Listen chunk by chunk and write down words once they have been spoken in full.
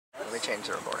changed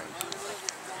the recording.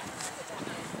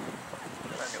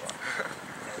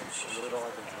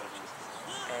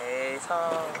 Hey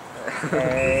Tom.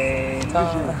 Hey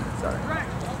Tom. Sorry.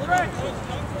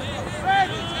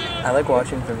 I like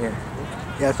watching from here.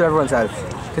 Yeah, that's what everyone says.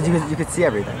 Because you could see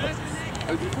everything.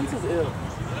 Our defense is ill.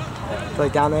 So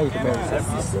like down there, you can barely see.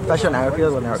 Especially on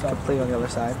airfield when they're completely on the other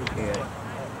side. Yeah.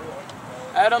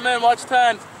 Edelman, watch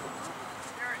 10. It's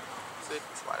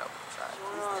wide open side.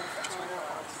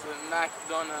 It's a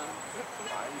McDonough.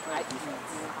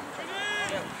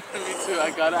 Me too,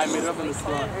 I got it. I made it up in the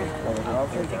slot.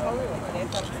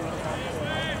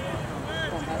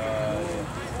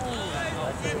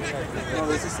 No,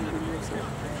 this is something new.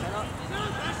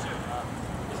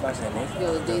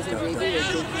 Yo, the days of JB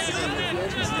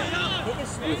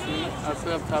With me, I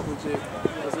play up top with Jake.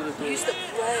 Those are the days. used to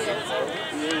play.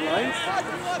 Yeah, right?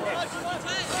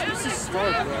 This is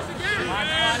smart, bro.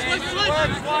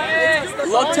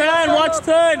 Look 10, watch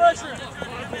 10! What's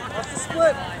the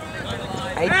split?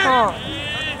 Hey Tom.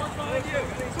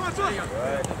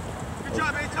 Good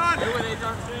job, Eitan.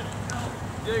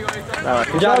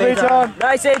 Good job, Eitan.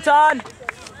 Nice, Eitan.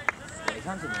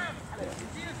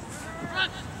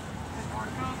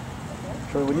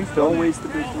 So when you film, don't waste the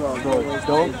big throw. Don't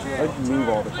like move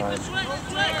all the time.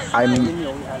 I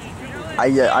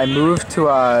moved to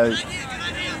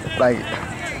like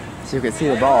so you could see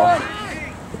the ball.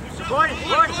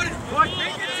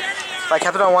 If I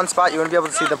kept it on one spot, you wouldn't be able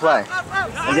to see the play.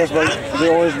 I guess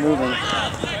they're always moving.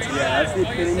 Yeah, that's the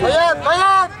epitome.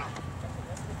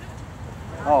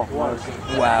 Oh,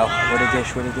 wow! What a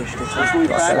dish! What a dish! That's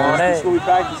what we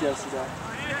practiced yesterday.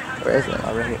 Where is it?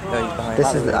 Oh, right here. No, he's behind.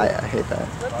 This is. I hate that.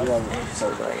 No.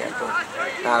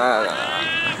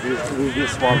 We do a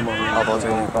small moment. Oh, ball's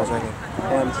right here. Ball's right here.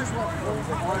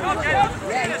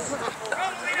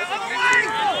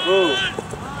 Ooh.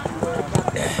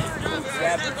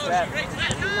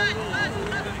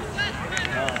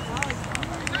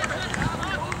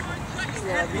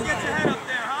 You get your head up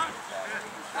there, huh?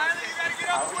 Tyler, you gotta get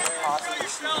up quick. Show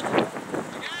yourself.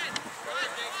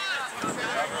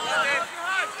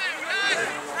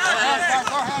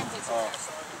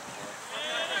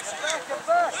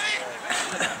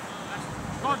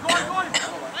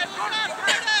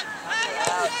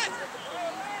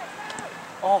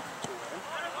 Oh.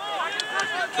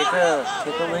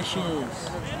 Kickalicious.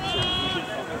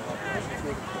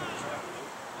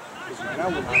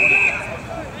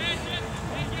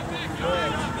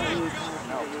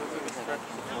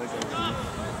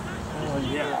 Oh,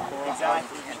 yeah.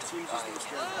 Exactly.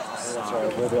 That's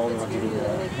right. We're the only ones who do that.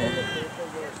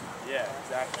 Yeah,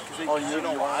 exactly. Oh, you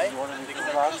know why? Because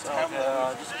they're just 10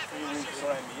 just a few weeks, you know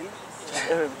what I mean?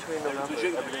 Between November,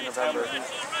 everything November.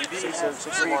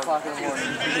 6 o'clock in the morning.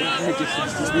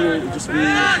 Just be.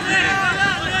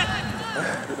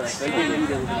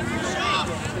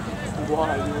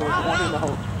 Why? You want to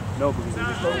know? No, because they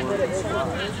just don't work.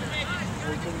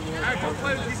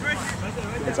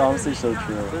 It's honestly so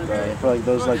true. For like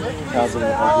those like towns in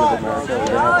America, where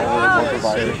they have only one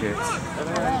provider here.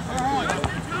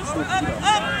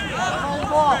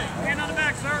 Hand on the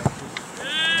back, sir.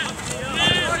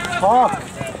 Talk.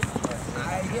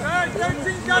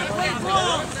 13 got to play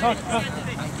ball.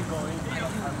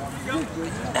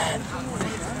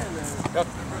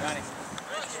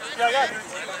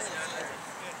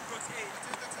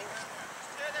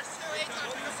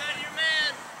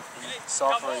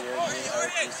 Sophomore year, me and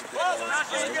Eric used to get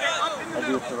play. I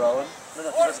do throwing. No, he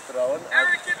was throwing.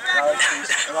 Alex used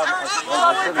to come out and goes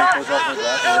off the grass.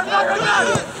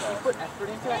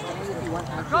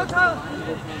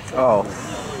 Oh.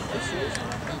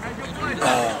 I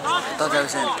thought that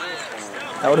was in.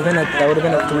 That would have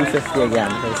been a 350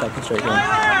 again for the second straight game.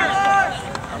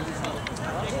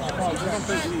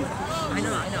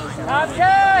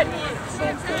 Tomcat!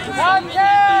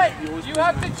 Tomcat! You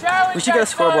have to challenge. We should get a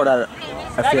scoreboard out of it.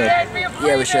 I feel like.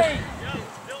 Yeah, we should.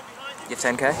 You have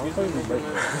 10K?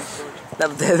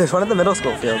 There's one at the middle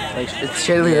school field. Like, it's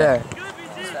shadily there.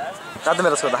 Not the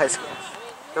middle school, the high school.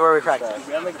 Where we practice.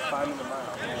 We had like a 5-minute mile.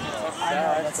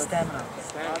 That's stamina.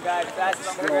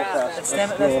 That's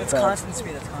stamina. That's constant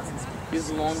speed. That's constant speed. He's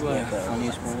a long way.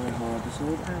 Funniest moment of the whole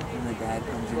episode when the dad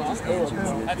comes in just hands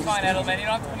her. That's fine, Edelman. You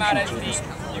don't have to come out as deep.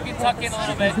 You can tuck in a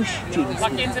little bit.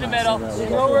 Tuck into the middle.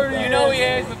 You know he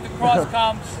is if the cross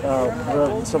comes.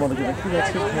 Someone will be like,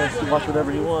 that's his pants, he watch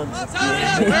whatever he wants.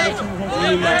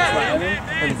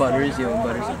 And Butters,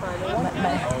 Butters.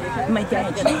 My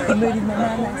dad, he murdered my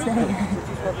mom last night.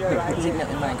 He's like, no,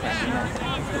 in Minecraft.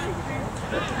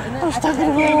 I was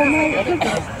talking about all night.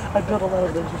 I built a lot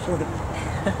of them for sure.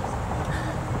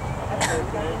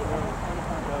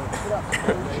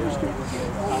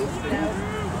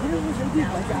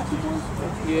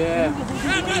 Yeah.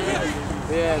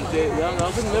 Yeah, that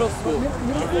was in middle school.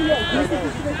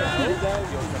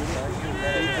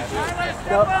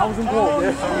 I was in goal.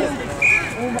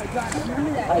 Oh my god.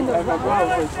 I remember I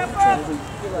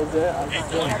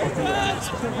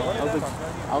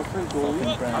was playing goalie.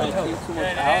 I came too much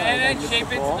out. And then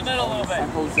shape it to the middle a little bit.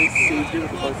 And Jose saved it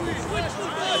with the buzzer.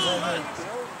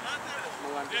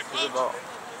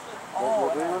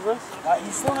 What game was this?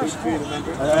 He's still not school.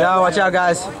 Yo, watch out,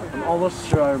 guys. I'm almost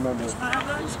sure I remember.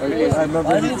 I remember.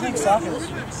 Why didn't he take soccer this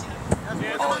year?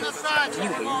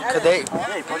 Could they?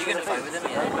 Yeah, you get in a fight with him?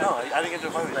 Yeah. No, I didn't get to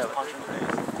a fight with him.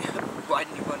 Why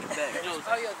didn't you punch him back?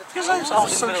 Because I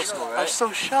was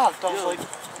so shocked. I was like,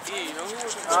 you know who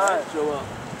was Joel.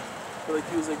 But like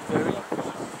he was like very.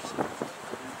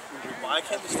 Why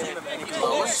can't this team have any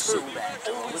was so bad.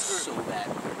 It was so bad.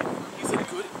 He's like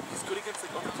good. He's good against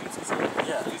like other teams. He's like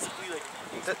basically like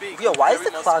he's big. Yo, why is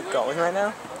the clock going right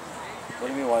now? What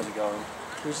do you mean? Why is it going?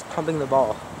 He's just pumping the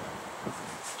ball.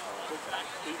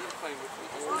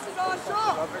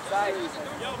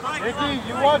 Ricky,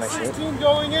 you want 16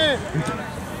 going in.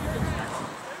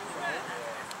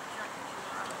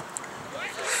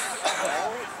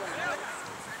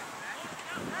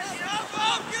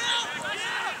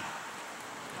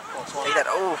 Take that.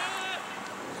 Oh.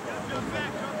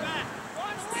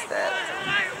 What's that?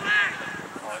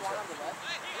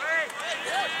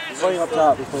 He's playing up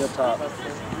top. He's playing up top.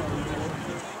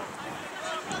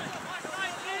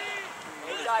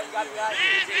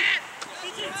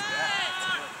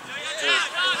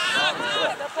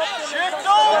 Shift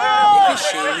over!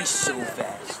 Sherry's so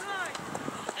fast.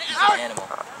 He's an animal.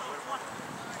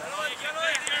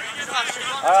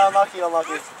 Alright,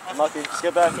 unlucky. Just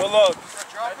get back. Good luck.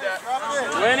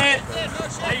 Win it!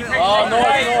 Oh, no,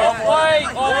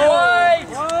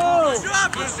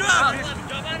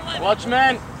 watch,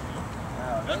 man!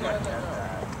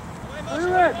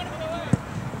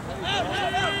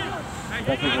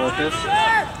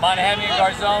 Monahan and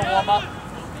guard zone, warm up.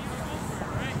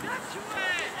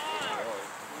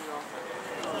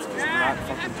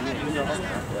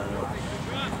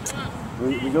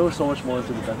 We go so much more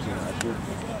into defense than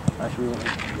actually we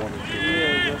wanted to.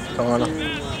 Come on.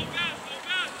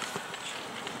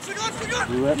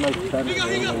 We went like 10 when he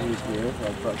was here,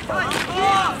 like for 5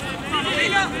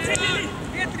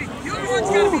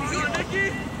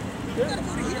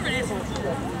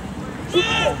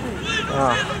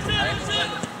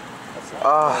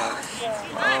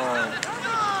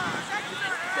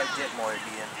 Get more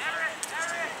Ian.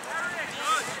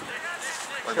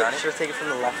 Should take it from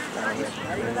the left down here.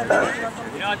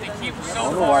 You know, they keep so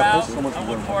far out, I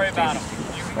wouldn't worry about them.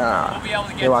 You'll be able to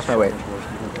get They watch my weight.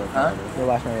 Huh? They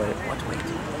watch my weight. What weight?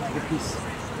 Your piece.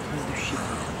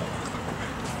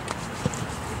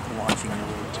 Watching your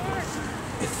weight.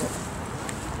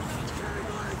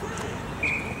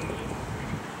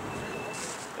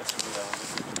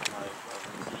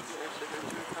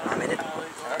 Mom made it.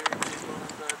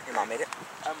 Your mom made it.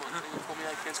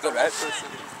 It's good, right?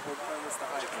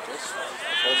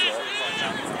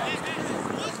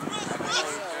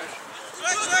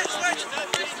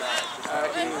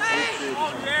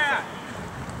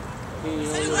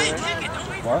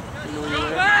 What?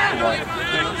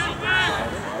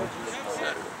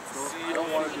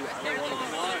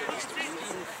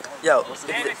 Yo,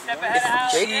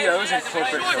 Jake goes in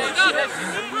corporate coach.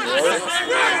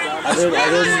 I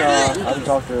didn't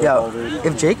talk to yo,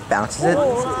 if Jake bounces it,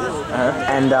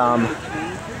 and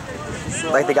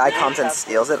like the guy comes and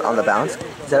steals it on the bounce,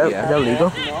 is that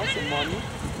illegal?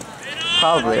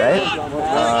 Probably, right?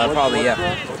 Probably, yeah.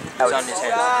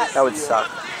 That would suck.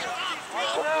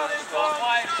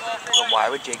 But why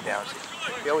would Jake bounce it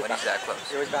when he's that close?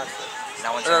 He always bounces it.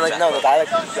 Not when No, like, no, the guy that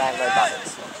comes down right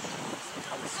bounces.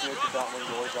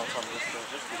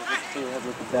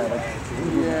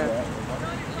 Yeah.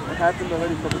 It happened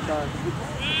already a couple times.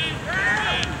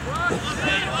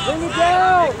 Bring it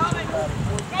down!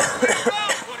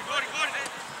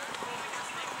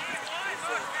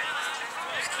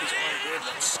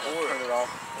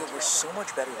 We're so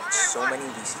much better than so many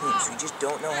of these teams. We just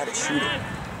don't know how to shoot it.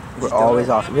 We're always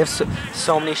off. We have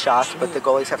so many shots, but the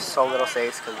goalies have so little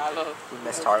saves because we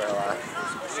miss target a lot.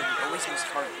 We always miss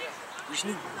target. We just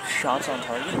need shots on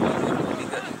target. We'll be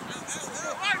good.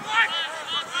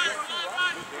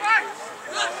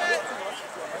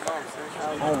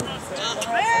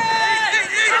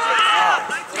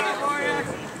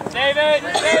 David!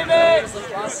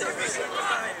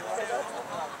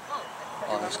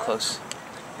 Oh, that was close.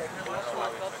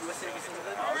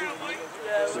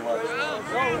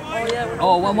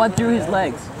 Oh, one went through his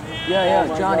legs.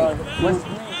 Yeah, Johnny.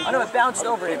 I know it bounced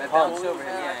over him. It bounced over him.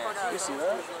 Yeah. You see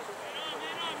that?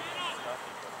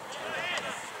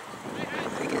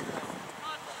 Take it.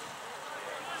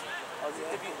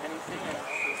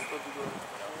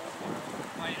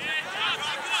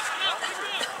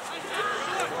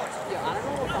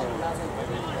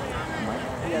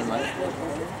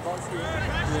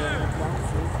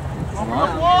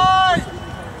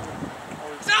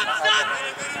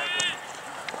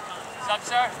 Sup,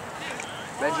 sir?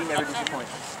 Reggie never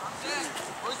disappoints.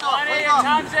 Johnny,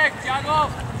 Tom Zick, Jago.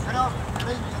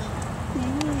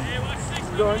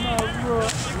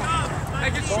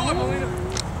 Make it short, Melina.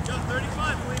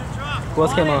 Who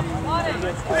else came on?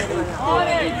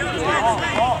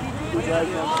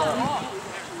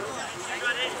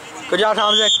 Good job,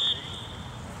 Tom Zick.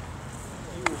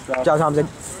 Good job, Tom Zick.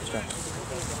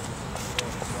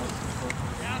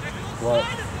 What?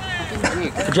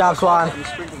 Good job, Swan. He's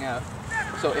freaking out.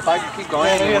 So if I keep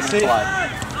going, he'll slide.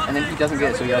 And then he doesn't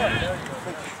get it, so he has to.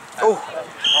 Oh.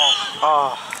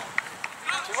 Oh.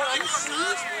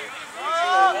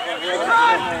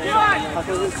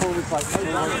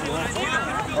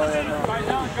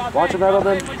 Watch him out of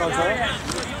them.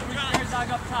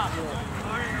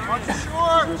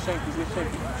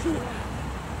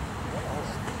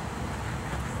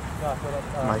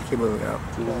 Might keep moving out.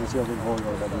 They're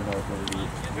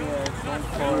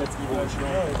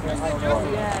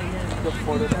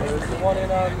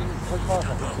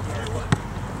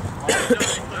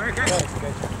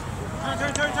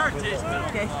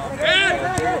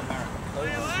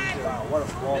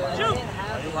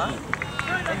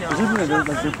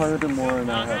part of the more and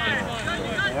not happening.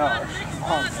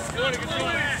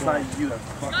 It's not you that's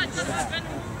fucking sad.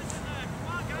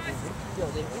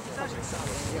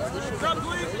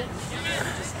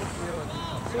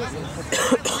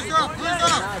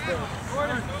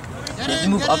 They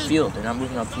move upfield. They're not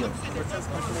moving upfield.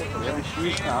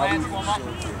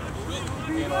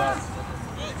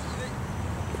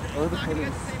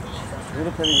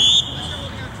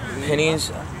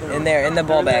 Pennies in there, in the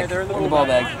ball bag. In the ball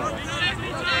bag.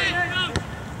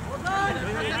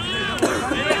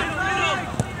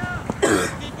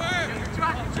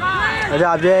 Good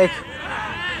job, Jake.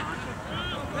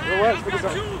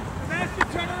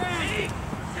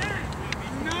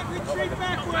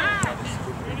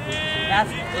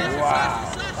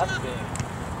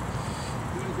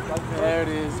 There it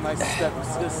is. Nice step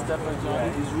by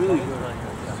Johnny. He's really good right here.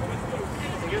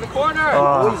 You're the corner.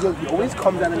 He always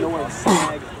comes out of nowhere and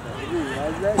snags.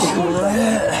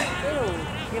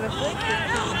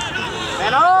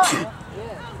 Man up.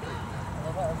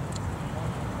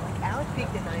 Alex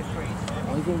peaked at 9th grade.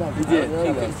 He did.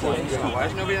 Why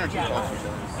is nobody on our team talking?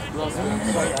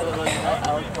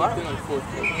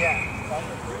 Yeah.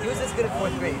 He was as good at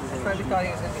 4th grade. That's why we thought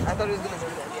he was going to be. I thought he was going to do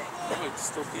that. It's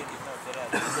still peaking.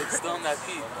 He's like still in that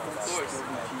peak, of course.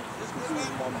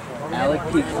 Alec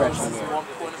peaked freshman year. One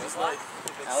point of his life.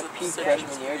 Alec peaked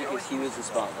freshman year because he was the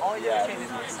spot.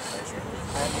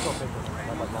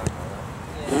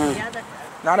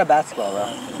 Not a basketball,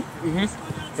 though.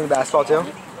 Think basketball, too?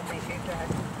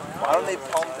 Why don't they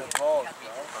pump the ball?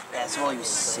 That's why he was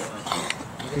sick.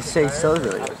 He's still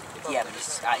really good. Yeah, but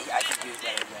I could do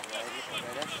better than that.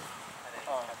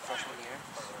 Freshman year,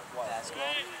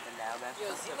 basketball, and now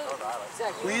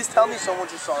basketball. Please tell me someone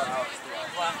just saw Alex.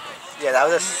 Yeah, that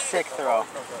was a sick throw.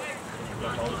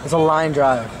 It's a line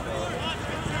drive.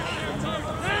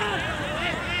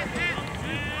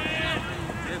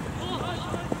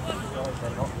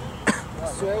 I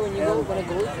swear when a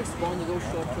goalie kicks the ball and you go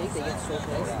short kick, they get so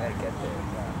close.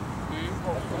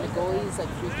 When the goalie is like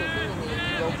free kicking and they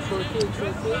go short kick,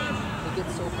 they get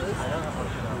so close.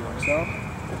 So?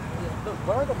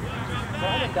 Where are them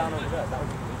down over there?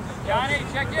 Johnny,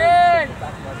 check in.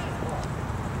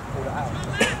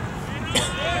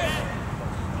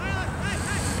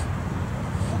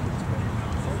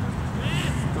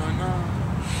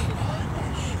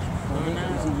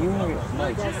 Is it you or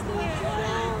Mike?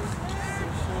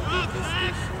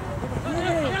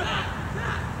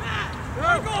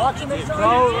 Watch him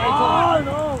inside.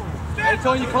 No. Hey,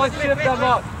 Tony, you can't shift them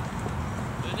up.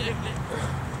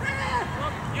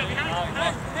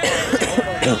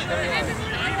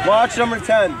 Watch number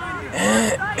 10.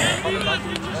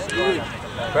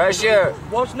 Pressure.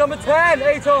 Watch number 10,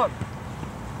 Aton.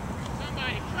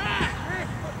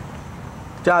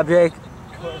 Good job, Jake.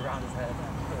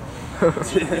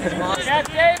 Get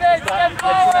David, step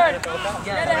forward.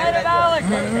 Get ahead of Alex.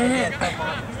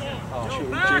 Oh, shit.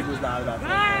 Jake was not about that.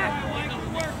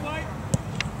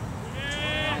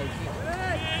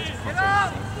 Get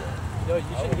up.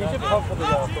 He should pump for the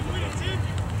ball.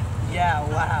 Yeah,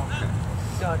 wow.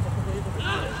 No, it's a completely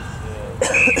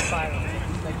different spiral.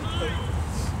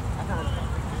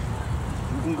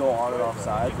 You can go on and off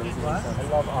sides. I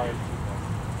love art.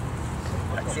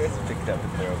 I see us picked up the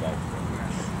throwback.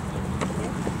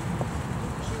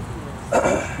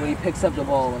 When he picks up the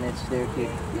ball when it's their kick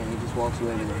and he just walks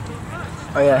away with it.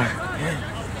 Oh yeah.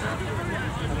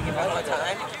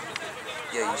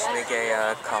 Yeah, you should make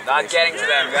a compilation. Not getting to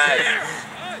them, guys.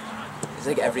 It's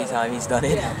like every time he's done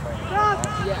it.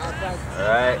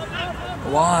 Alright.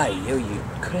 Why? Yo, you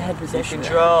could have had possession.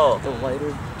 Control. The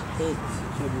lighter hits.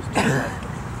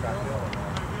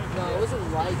 No, it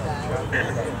wasn't like that.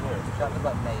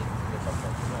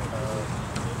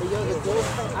 But yo, the goal,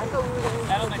 I thought we were going to...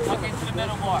 Edelman, tuck into the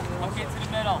middle more. Tuck into the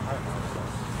middle.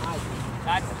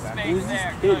 That's the space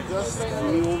there. Good.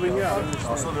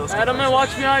 Edelman,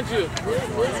 watch behind you.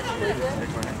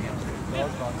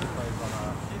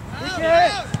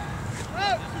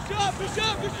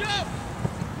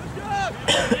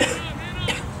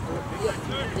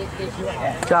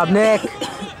 Good job, Nick.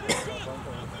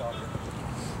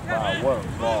 Wow, what a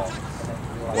ball.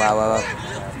 Wow.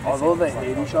 Although they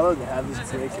hate each other, they have this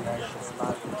great connection.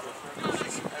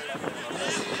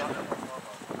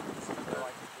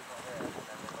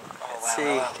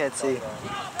 Can't see.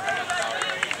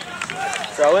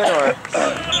 Throw in or?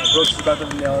 Brooks is about to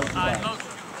nail it.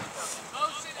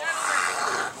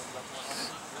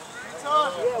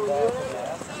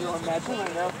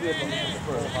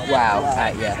 Wow.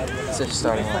 Yeah. It's a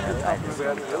starting line.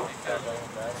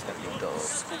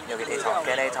 Yo, get Aton.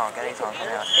 Get Aton. Come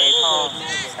out.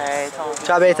 Aton. Good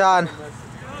job, Aton.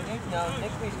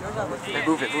 Hey,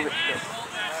 move it.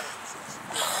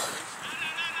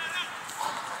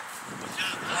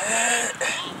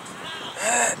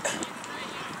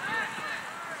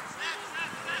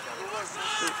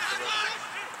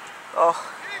 Oh,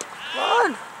 come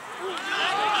on.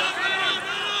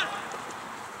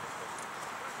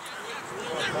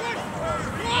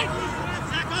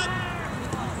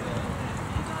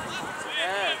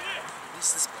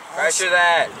 Pressure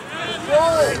that.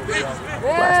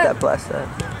 Blast that.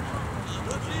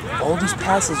 All these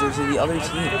passes are to the other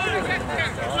team.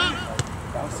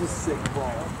 That was a sick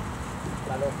ball.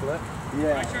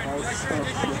 Yeah, that was so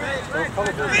sick.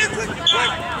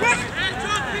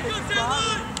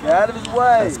 Get out of his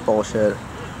way. That's bullshit.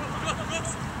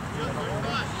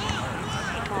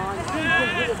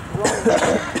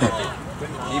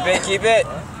 Keep it.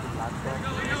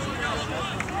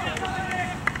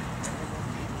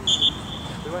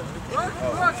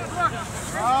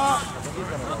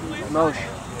 Motion.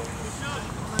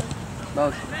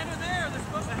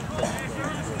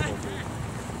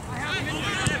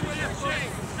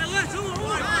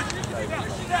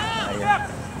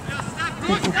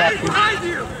 Behind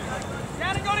you!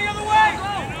 Gotta go the other way!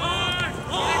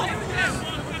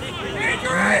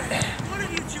 One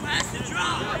of you two has to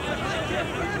drop!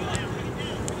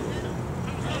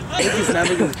 Nick is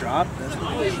never going to drop. That's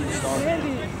what he's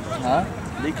starting. Huh?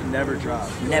 Nick can never drop.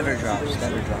 Never drops.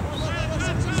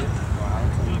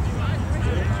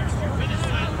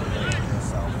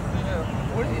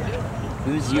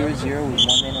 It was 0-0 with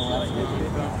 1 minute left.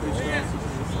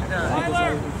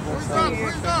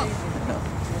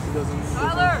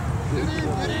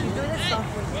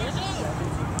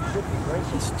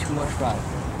 It's too much pride.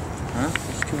 Huh?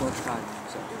 It's too much pride.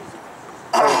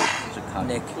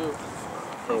 Nick.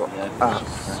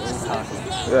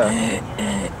 Yeah.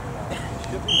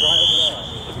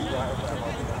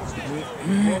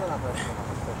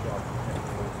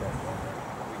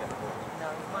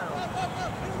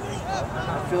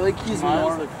 I feel like he's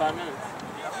more... like 5 minutes.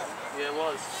 Yeah, it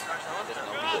was.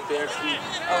 Bare feet.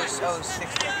 Oh,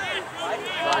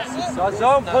 6.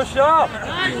 Zone, push up!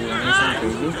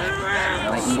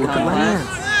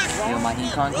 My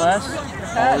econ class,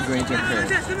 all the grades are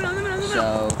curved.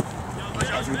 So,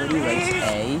 if everybody writes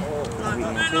A for every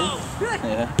answer,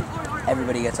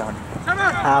 everybody gets 100.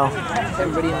 How?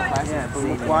 Everybody in the class Yeah, but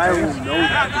McGuire will know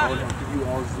that. I'll give you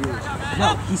all zeros.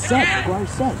 No, McGuire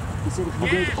said, if you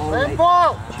guys all write,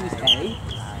 choose A,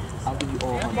 I'll give you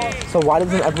all 100. So why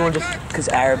doesn't everyone just... Because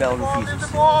Arabelle refuses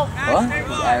to. What?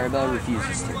 Because Arabelle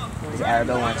refuses to. Because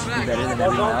Arabelle wants to do better than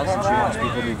everyone else and she wants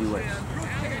people to do worse.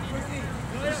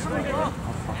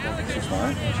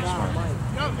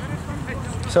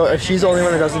 So if she's the only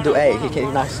one that doesn't do A, he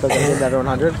not still gonna give everyone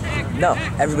 100? No,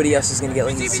 everybody else is going to get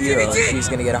like a 0 and she's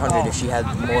going to get 100 if she had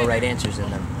more right answers than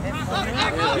them.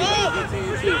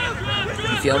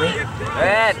 You feel me?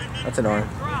 That's annoying.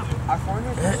 Our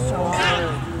foreigners are so...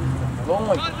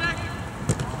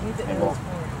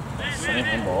 Sunny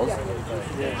handballs.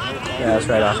 Yeah, that's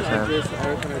right off his hand.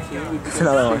 It's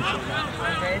another one.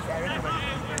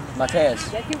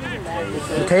 Mateus.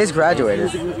 Mateus graduated.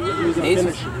 He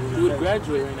would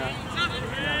graduate right now.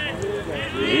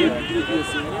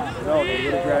 No, they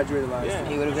would have graduated last year.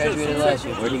 He would have graduated last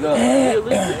year. Where'd he go?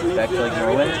 Back to like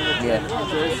Norway? Yeah.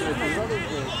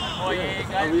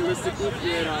 Realistically, if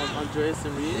you had Andreas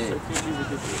and Reis, I think he would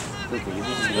get Look, give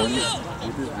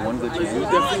this one good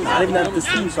chance. Not even at this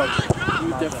team something. you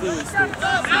would definitely win state.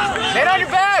 Get on your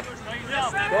back!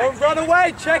 Don't run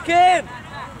away, check in!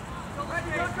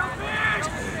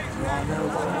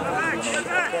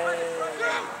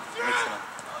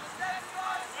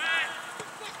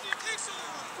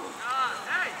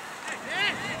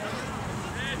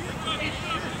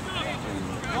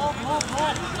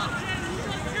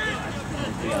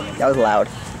 That was loud.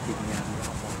 It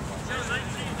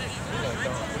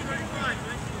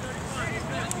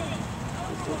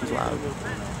was loud.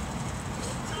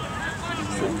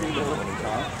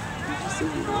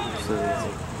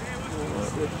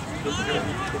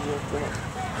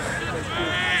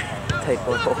 Take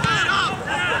local.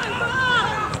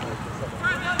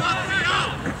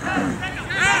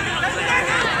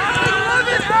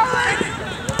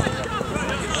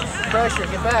 Pressure,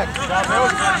 get back.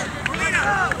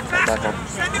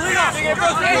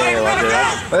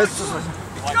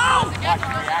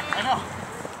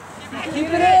 Keep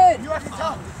it in! You have to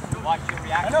tell. Watch your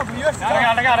reaction. I know, but you have to tell.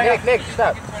 I got it. Nick,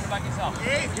 stop. You can turn it back yourself.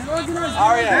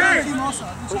 Oh, yeah.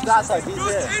 Who's that side? He's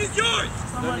there. It's yours.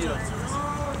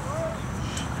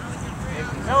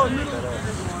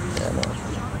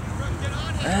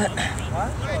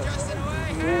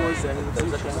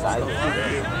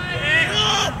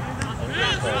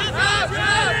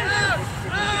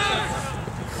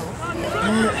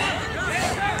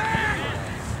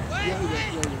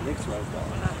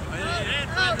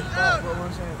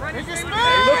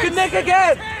 Look at Nick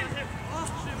again!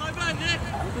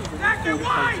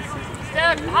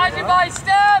 Step, hide your by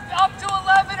step, up to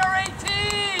 11 or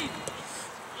 18.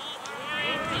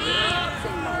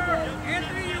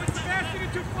 Anthony, you was passing it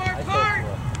too far apart.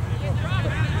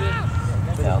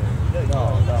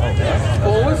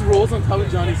 What was rolls on top of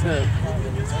Johnny's head?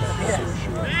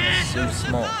 So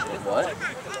small. What?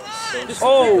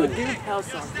 Oh! Give him pal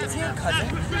something.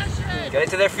 Get it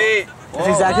to their feet. That's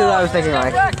exactly what I was thinking,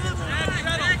 like.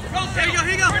 Here you go.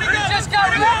 You just got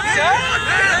wrecked, sir.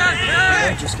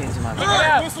 It just came to my Kick it mind.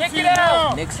 out. Kick it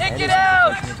out. Nick's Kick head it is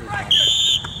out. pushing into his mouth.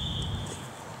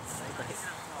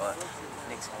 What?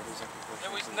 Nick's head is like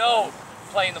There was no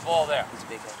playing the ball there. his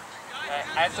big head.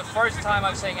 And it's the first time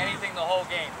I'm saying anything the whole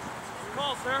game.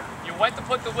 Call, sir. You went to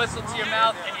put the whistle to your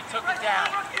mouth and you took it down.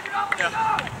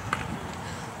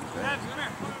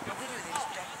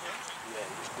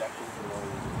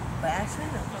 By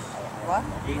accident? What?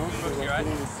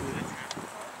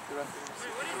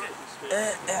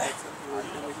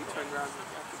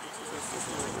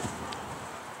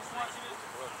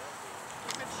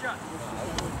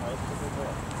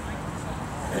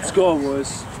 Let's go,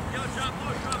 boys.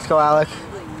 Let's go, Alec.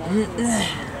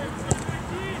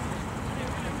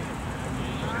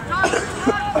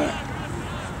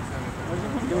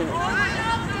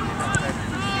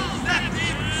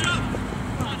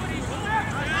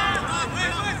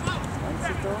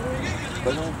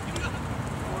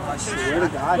 I swear to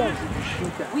God, you should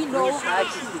shoot that. We know how to.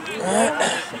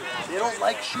 They don't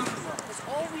like shooting.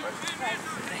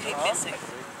 They hate missing.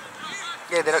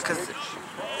 Yeah, they don't, cause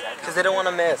they don't want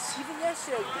to miss. Even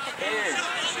yesterday.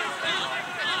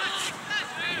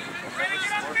 Brandon,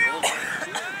 get upfield.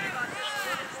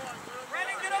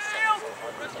 Brandon, get upfield.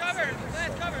 Let's cover.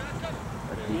 Let's cover.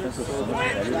 Change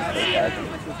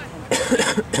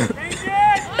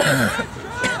it.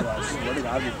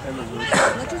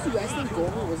 Not just you guys think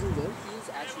Goldman wasn't good, he was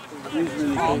actually pretty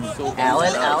good.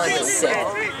 Alan is sick.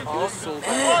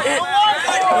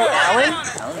 Alan?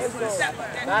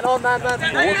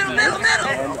 Nick.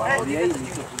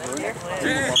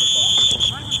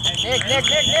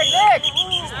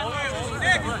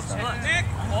 Nick.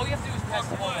 All you have to do is pass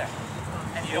the ball there.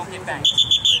 And you don't get back.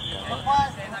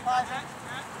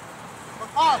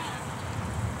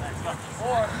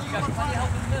 Or you got plenty of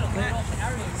help in the middle. Get it off the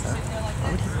area. You're sitting there like that.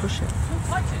 Push it. 2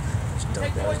 touches.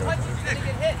 Take 4 touches, you're going to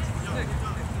get hit.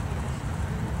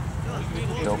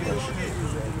 Don't push it.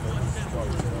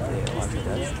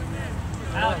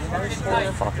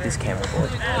 Fuck this camera boy.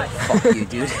 Fuck you,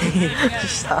 dude.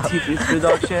 Stop. It's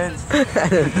productions.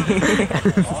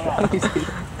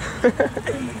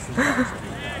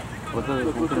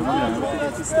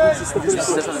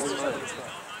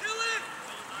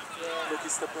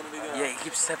 Yeah, he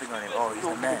keeps stepping on him. Oh, he's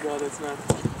a man. That's not.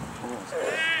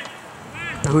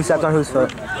 Who stepped on whose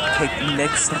foot?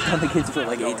 Nick stepped on the kid's foot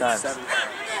like 8 times.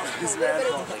 He's mad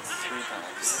like 3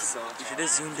 times. You should have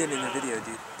zoomed in the video,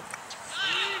 dude.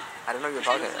 I don't know what you're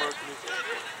talking about.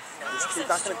 This kid's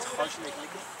not gonna touch Nick.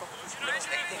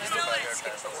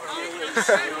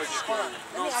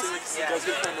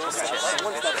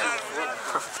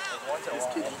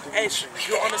 Hey,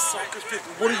 you're on a soccer field.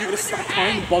 What are you gonna stop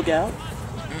trying to bug out?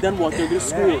 Then what? They're gonna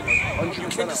score. You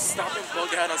can't just stop and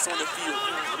bug out on someone on the field.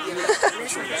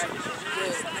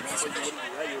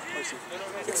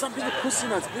 It's not being a pussy,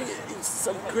 not it's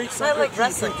some great soccer. Like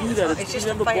wrestling. You can do that. It's just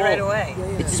a fight right away.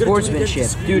 It's sportsmanship.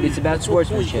 Dude, it's about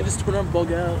sportsmanship. You just turn on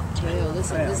bug out. Yo,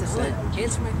 listen,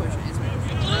 answer my question,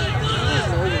 No,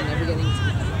 we're never getting to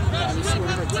obviously one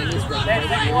of our team is right.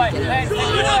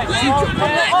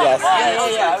 Yes.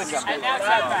 Yeah, I was jumping.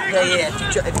 Yeah.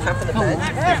 If you come from the bench.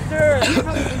 He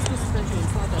probably thinks the suspension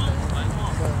is not that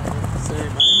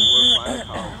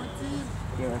bad.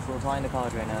 Yeah, if we're applying to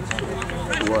college right now, it's not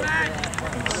good. What? I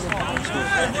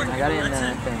got it in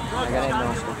thing. I got it in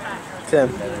middle school. Tim.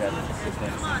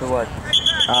 For what?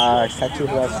 Tattoo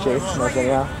who else Jace knows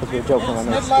anyhow? Because we were joking on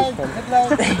this.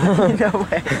 No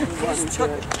way.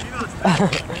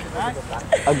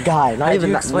 A guy, not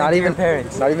even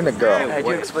parents. not even a girl. How'd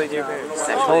you explain to your parents?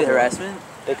 Sexual harassment?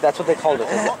 That's what they called it.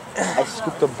 I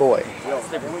scooped a boy.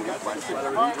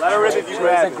 Let her rip if you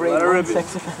grab. Let her rip it.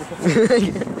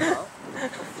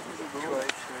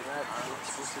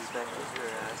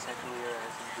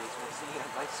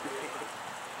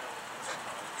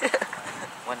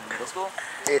 When middle school?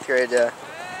 8th grade, yeah.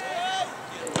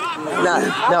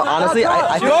 No, honestly,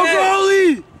 I Go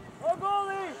goalie!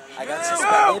 I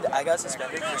got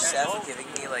suspended for Seth giving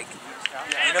me like,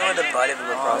 you know where the butt of the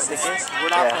lacrosse stick is? We're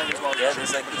not playing as well. Yeah,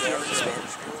 there's like a game in Spanish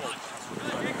school.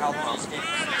 Like, how long? There's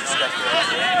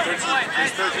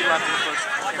 13 left in the first.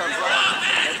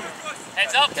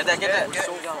 Heads up. Get that. Get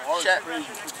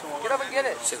up and get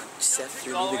it. So Seth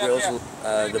threw me the girls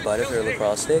the butt of her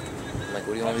lacrosse stick. I'm like,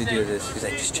 what do you want me to do with this? He's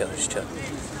like, just chill.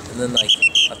 And then like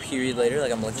a period later,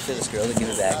 like I'm looking for this girl to give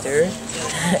it back to her,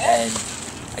 and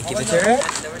I give it to her.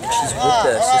 She's with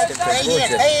the assistant principal.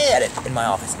 She's like, at it in my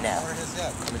office now.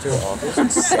 Come into her office,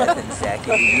 and Seth and Zach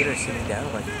and Ian are sitting down.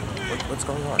 I'm like, what's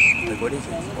going on? Like, what is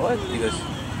it? What? He goes,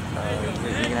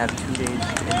 you're gonna have 2 days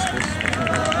extra.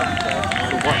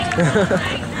 For what?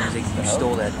 He's like, you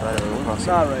stole that butt of the lacrosse.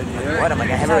 Not right here. What? I'm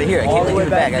like, I have it right here. I can't give it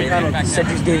back. I didn't. Seth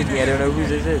just gave it to me. I don't know whose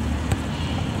this is.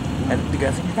 And the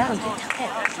guy's like, no, you tell him.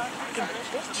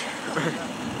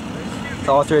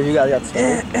 So all 3 of you guys got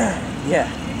suspended? Yeah.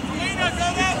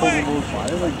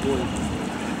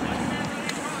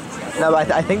 No,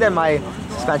 but I think that my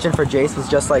suspension for Jace was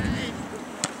just like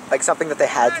something that they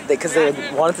had, because they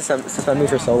wanted to suspend me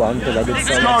for so long because I did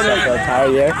so much stuff the entire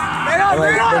year. And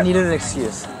like, they needed an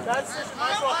excuse.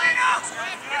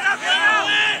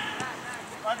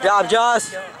 Good job,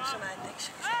 Joss!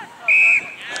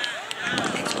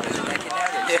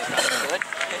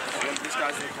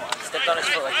 Stepped on his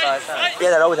foot like 5 times.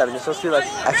 Yeah, that always happens. You're supposed to be like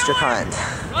extra kind.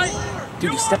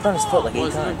 Dude, you stepped on his foot like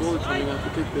 8 times.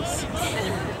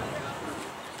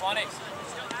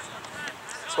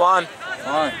 Swan.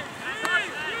 Fine.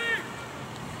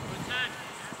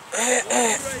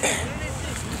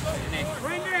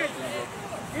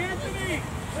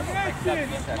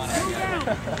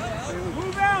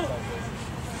 Move out!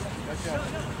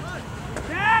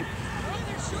 Jack!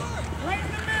 Right in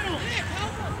the middle!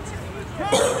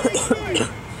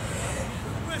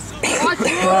 Watch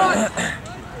it!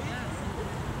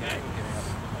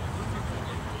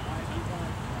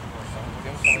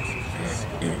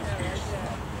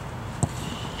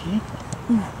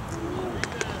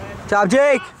 Job,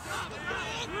 Jake!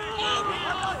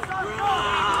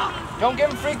 Don't give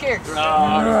him free kicks.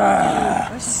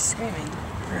 Who's screaming?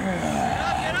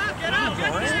 Get up!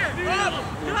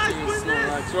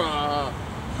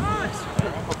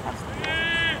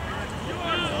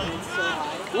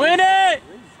 Win it!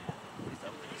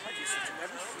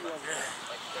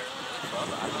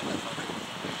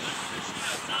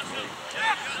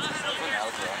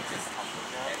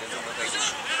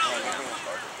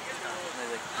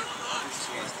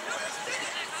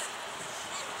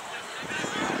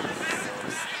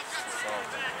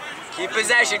 Keep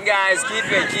possession, guys. Keep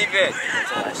it. Keep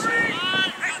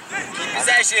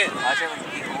possession.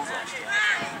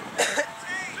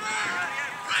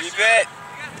 Keep it.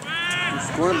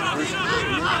 Scored the first.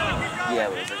 Yeah,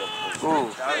 but it was like a... Ooh.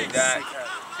 Like that.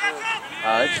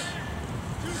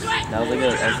 That was like a...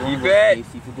 Keep it.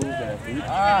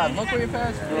 Look where your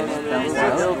pass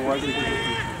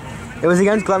It was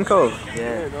against Glen Cove.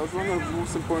 Yeah, that was one of the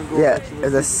most important goals. Yeah, it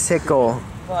was a sick goal.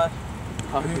 What?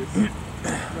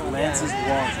 Lance's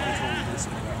walls.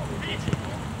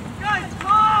 Guys,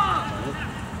 come!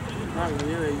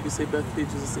 Yeah, you can say Beth Page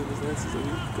is the same as Lance's. You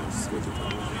can switch it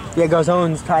out. Yeah,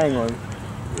 Garzone's tying one.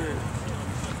 Yeah.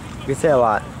 You can say a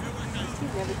lot.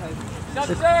 Up,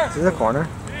 Is sir! this a corner?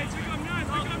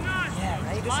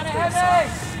 On heavy!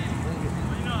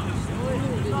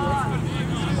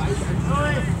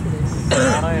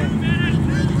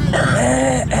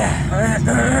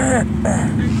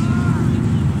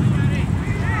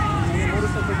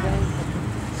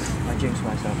 I jinxed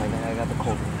myself. I got the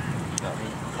cold.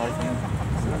 Sorry for me.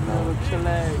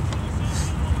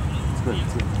 It's good.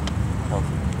 It's good.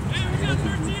 Healthy.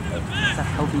 It's not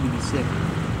healthy to be sick.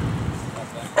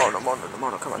 Oh, no,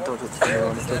 come on, don't do it.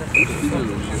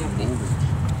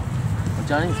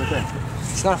 Johnny, it's okay.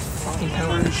 It's not a fucking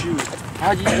penalty.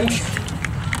 How'd you eat?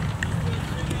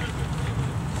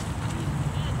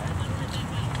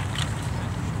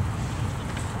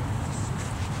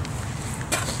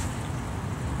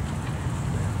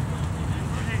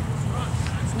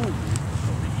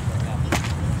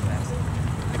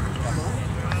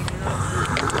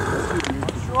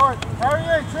 Short! Hurry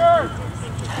in, short!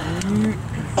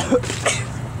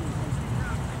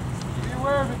 Be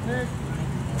aware of it, Nick.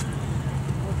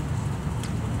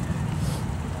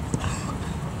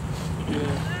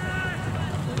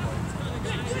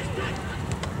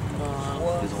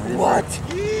 What?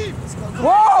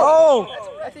 Whoa!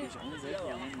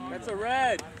 That's a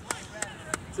red.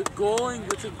 It's a goal.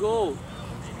 It's a goal.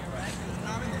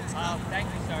 Thank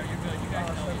you, sir. You're good. You guys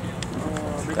know what you do.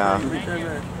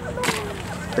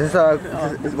 Is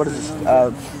this what is this?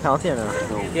 Penalty or no?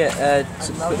 Yeah, it's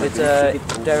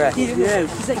direct. He's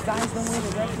like, guys, don't worry,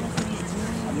 the red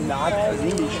I'm not.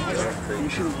 You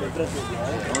should have looked at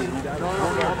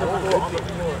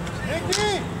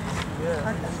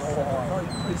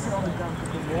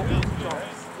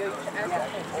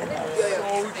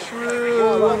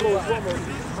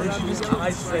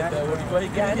I said that when you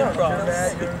get it from.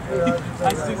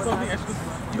 I see something. I should.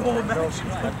 Yo, man. I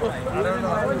don't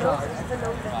know.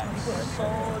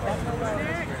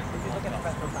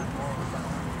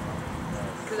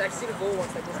 Because I've seen a goal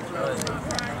once like this.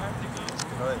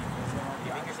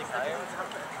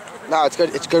 No, it's good.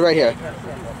 It's good right here.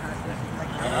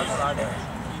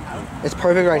 It's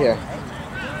perfect right here.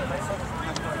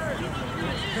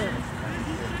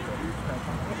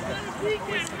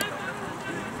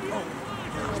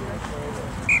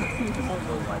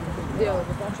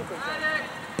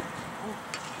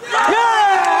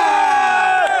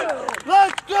 Yeah!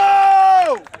 Let's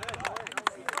go!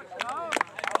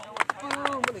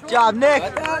 Good job, Nick.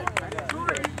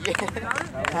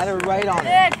 Had it right on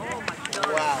it.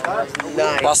 Wow.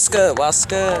 Nice. What's good?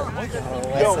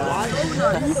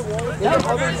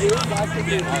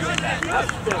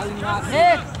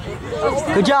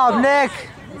 Good job, Nick.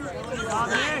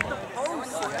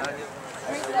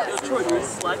 No one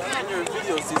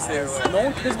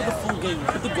cares about the full game.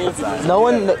 Put the goal videos. No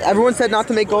one. Everyone said not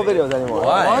to make goal videos anymore.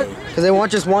 Why? Because they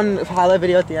want just one highlight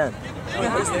video at the end.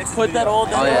 Put that all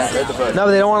down. Oh yeah. No,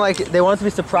 but they don't want like they want it to be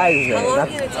surprises. How long are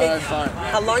you gonna take?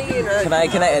 How long are you gonna?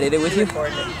 Can I edit it with you?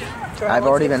 I've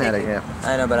already been editing. Yeah.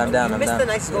 I know, but I'm down. You I'm missed down. the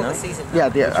nice goal of the season. Yeah,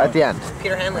 at the end.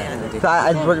 Peter Hanley had it. So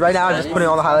right now I'm just putting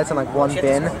all the highlights in like one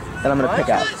bin that I'm gonna pick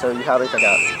out. So you probably pick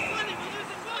out.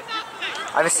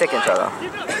 I have a sick intro though.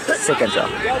 Sick intro.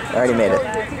 I already made it.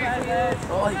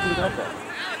 Oh, you could have got that.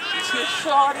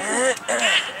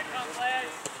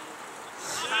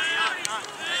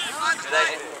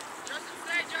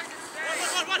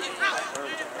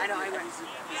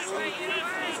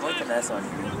 Going to Nassau.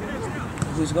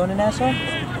 Who's going to Nassau?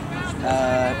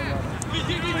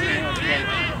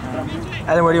 And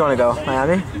then where do you want to go?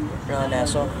 Miami? No,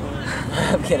 Nassau.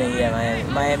 I'm kidding. Yeah,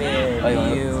 Miami or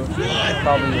you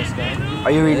probably just go.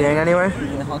 Are you reading anywhere?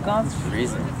 In Hong Kong? It's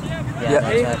freezing.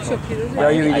 Yeah. Yeah.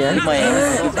 Are you reading?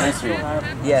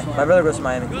 Miami. Yeah, my brother goes to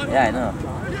Miami. Yeah, I know.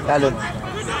 Adam,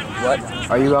 What?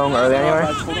 are you going early anywhere?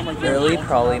 Early,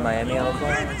 probably Miami. I'll go.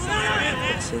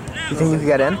 Let's see. You think you could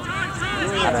get in?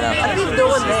 I don't know. I think no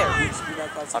one there.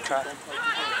 I'll try.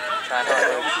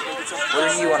 Where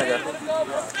do you want to go?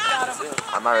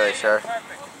 I'm not really sure.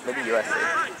 Maybe USC.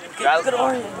 Look at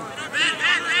Oregon.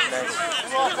 Nice.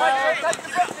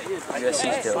 USC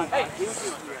still.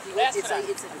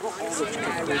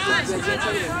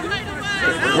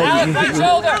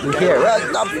 Shoulder! You hear?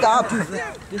 Stop!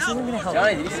 This isn't gonna help.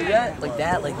 Johnny, did you see that? Like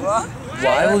that? Like.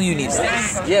 Why will you need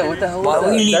that? Yeah, what the hell? Why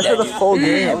will you need That's that? for the full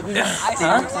game.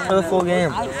 Huh? For the full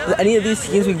game. Any of these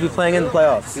teams we could be playing in the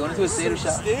playoffs. You want to do a theater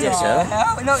shot? Yeah,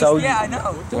 so? So yeah, I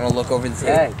know. You want to look over the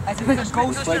tape? I think it's a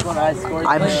ghost. I'm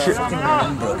sure.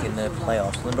 Lynbrook in the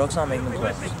playoffs. Lynbrook's not making the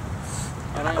playoffs.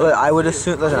 I would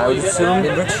assume. Listen, I would assume.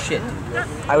 Lynbrook's shit.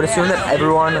 I would assume that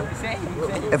everyone,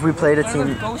 if we played a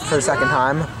team for the second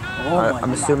time,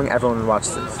 I'm assuming everyone would watch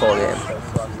the full game.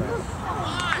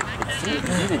 You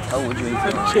can even tell what you ate.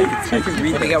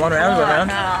 Can we get one round?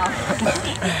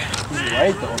 He's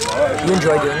right though, bro. You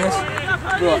enjoy doing this?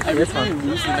 Bro, every time you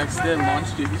lose the next day,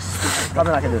 launch dude.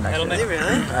 Probably not gonna do it next Edelman. year.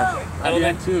 Really?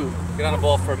 Edelman too. Get on the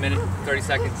ball for a minute, 30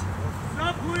 seconds.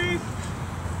 Stop, please.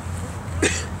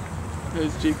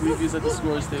 Because Jake Levy's at the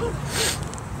scores table.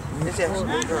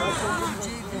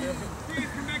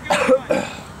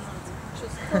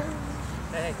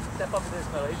 Hey, step up in this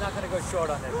middle. He's not going to go short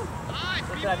on this. Look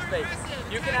at that space.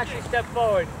 You can actually step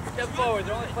forward. Step forward.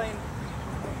 They're only playing.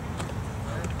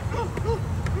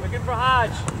 Looking for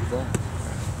Hodge.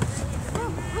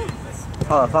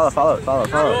 Follow it.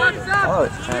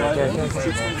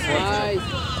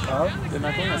 They're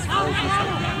not going as far as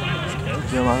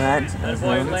You know my man?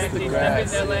 Boy, Lancy. Step in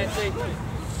there, Lancy.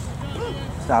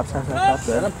 Stop. Is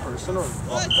that a person or a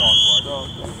dog?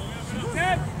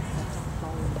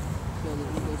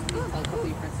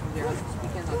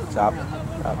 Stop.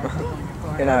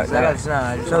 You know,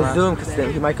 no, zoom because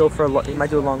he might go for he might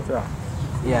do a long throw.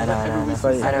 Yeah, no. I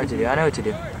know what to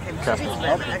do. Trust me.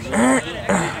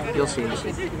 You'll see. To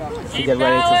get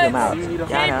ready to zoom out. Keep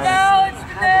balance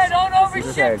there. Don't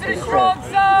overshift to the strong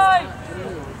side.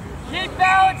 Keep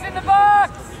balance in the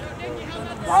box.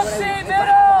 Don't see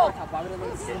middle.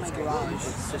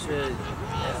 Such a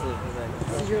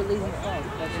This is your lazy fuck.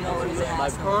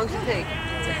 How long does it take?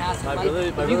 It's a hassle. My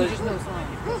brother just know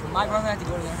something. My brother had to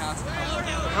go to their house.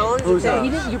 How long does it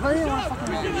take? Your brother didn't want to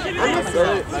fucking run.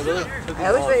 my brother took I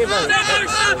always met your brother.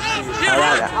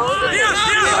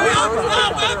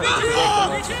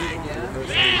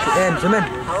 Zoom in.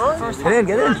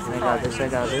 Get in. I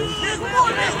got this.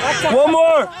 One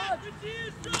more.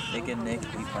 Nick and Nick be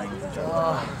playing with each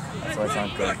other. That's why it's not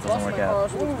good. It doesn't work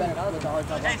out.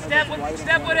 Hey, step with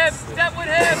him. Step with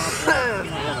him.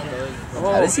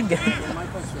 How does he get?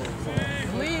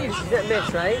 Please. You get Mitch,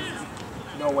 right?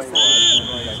 no way. Drop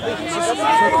it.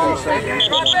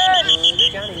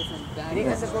 You think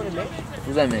this is going to Mitch?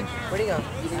 Who's that Nick? Where'd he go?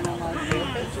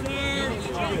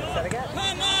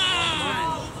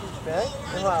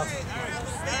 Wow.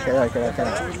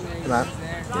 Come on.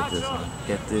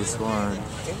 Get this one.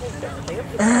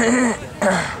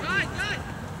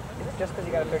 Just because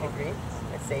you got a 33, it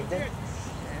saved it.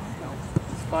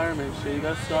 It's fireman shit. You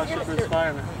got scholarship for his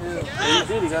fireman. Yeah, you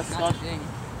did. You got scholarship.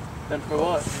 Then for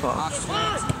what?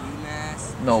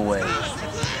 No way.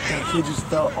 That kid just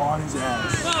fell on his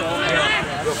ass.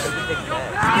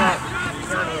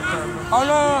 Oh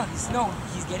no! No,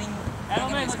 he's getting.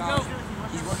 Edelman, let's go.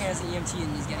 He's working as an EMT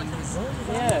and he's getting his.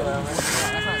 Yeah.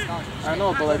 That's not a scholarship. I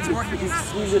know, but like, he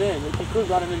squeezed it in. Like, he could have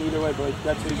got it in either way, but like,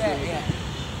 that's what he's doing. Yeah.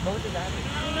 What was that?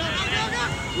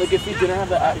 Like, if he didn't have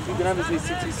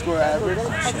his ACT score average.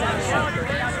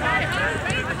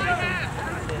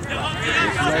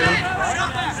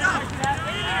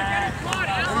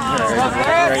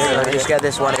 Just get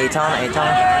this one, Aton.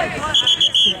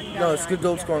 No, it's good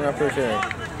dope scoring up there.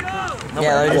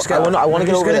 Yeah, let me just get. I want to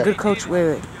get over there. Good coach.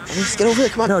 Wait. Just get over there.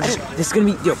 Come on. No, this is gonna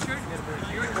be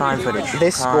prime footage.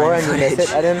 They score and you miss it,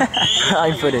 Eden.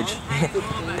 Prime footage.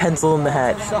 Pencil in the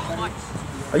hat.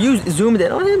 Are you zoomed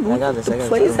in on him? I got this. The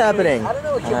play is happening. I don't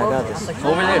know what I got this.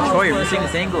 Over there, Troy, you're missing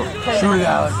this angle. Shoot it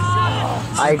out.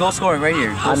 Goal scoring right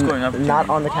here. Goal scoring up. Not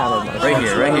on the camera. Right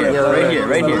here.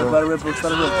 Let it rip.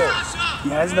 He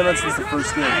hasn't done that since the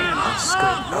first game.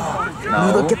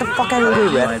 No. Get the fuck out of the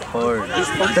way, My Red. part.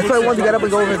 That's why I wanted to get up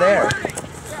and go over there.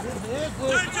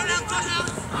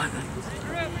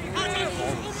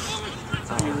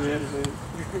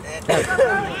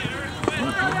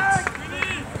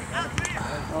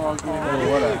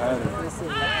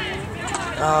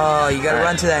 Oh, you gotta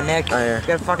run to that, Nick. Oh, yeah. You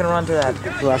gotta fucking run to that.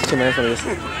 The last 2 minutes of this.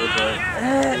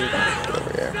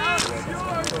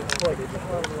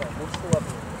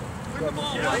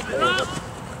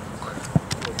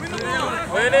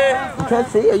 You can't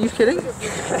see? Are you kidding?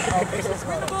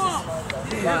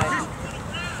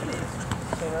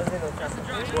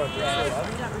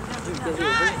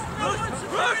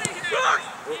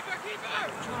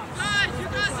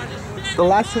 The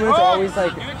last 2 minutes are always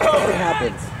like something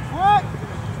happens.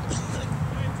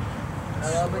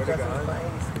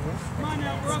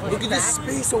 Look at this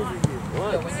space over here.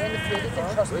 When you're in the field, you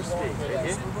can trust me.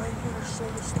 There's so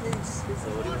much space.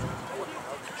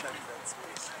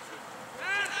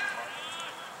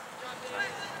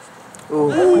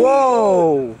 Ooh.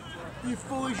 Whoa! You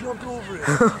fully jumped over it. Is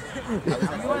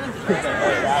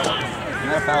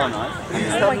that a foul or not?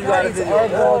 Oh my God, it's our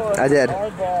ball. I did.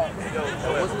 Our ball.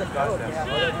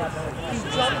 He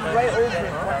jumped right over it.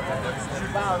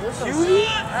 Wow, this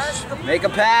is... Make a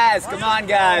pass. Come on,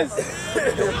 guys.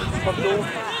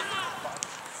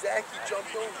 Zach, he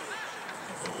jumped over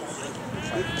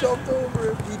it. He jumped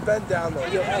over it. He bent down though.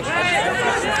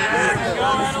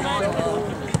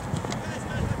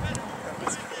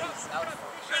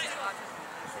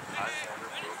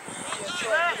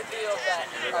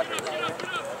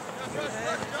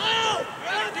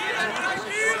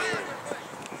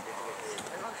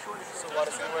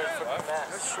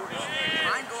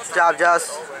 Good job, Jess.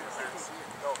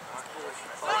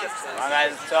 Come on,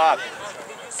 guys, talk.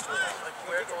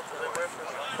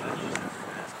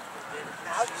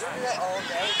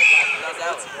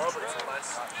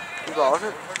 You ball, is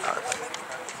it?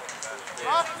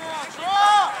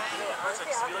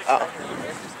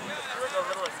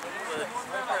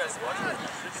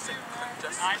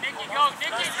 Nicky, go.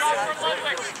 Nicky, drop for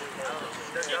Lynbrook.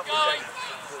 Keep going.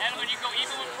 And when you go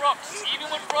even with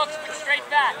Brooks, but straight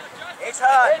back. It's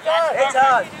hard. It's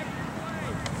hard.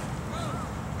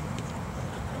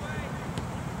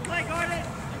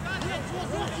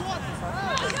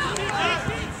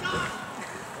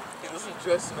 He doesn't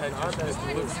dress magic, he just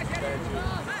looks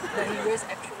magic. He wears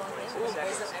extra long nails. He wears an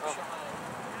extra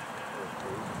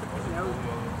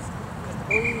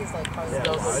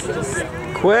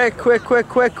Quick. Quick!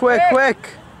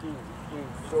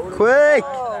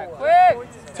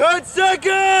 10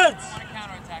 seconds!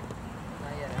 Counterattack.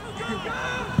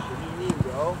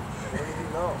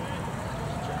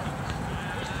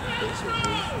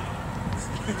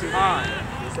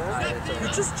 You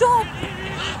just jumped.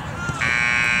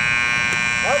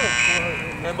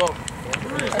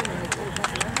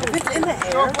 If it's in the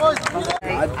air.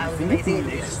 I think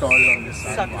they started on this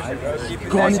side.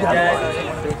 Going to the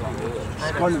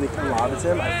lobby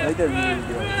him. I feel like they're really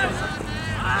good.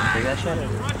 Take that shot.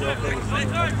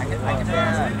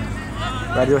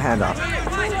 Gotta do a handoff.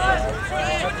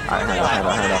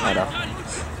 Alright, handoff.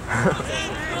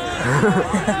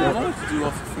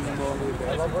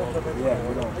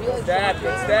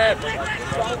 Step.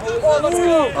 Let's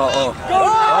go.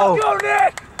 Go,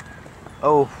 Nick.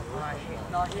 Oh.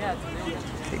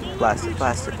 Blast.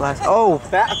 Oh!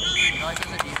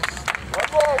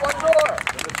 One more!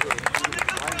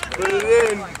 Put it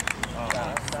in!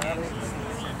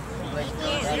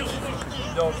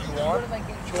 No, if you want,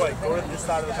 Troy, go to this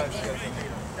side of the bench.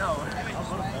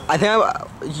 I think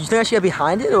you think I should get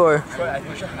behind it, or? Troy, I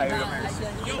think we should hire him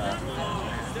here.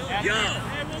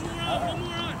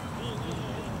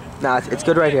 Nah, it's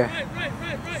good right here.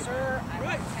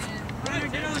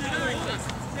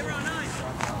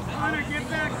 Connor, get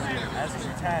back there. Ask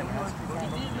for 10.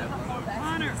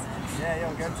 Connor. Yeah,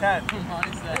 yo, get 10.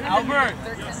 Albert.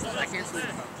 I can't sleep.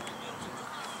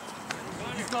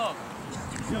 You go.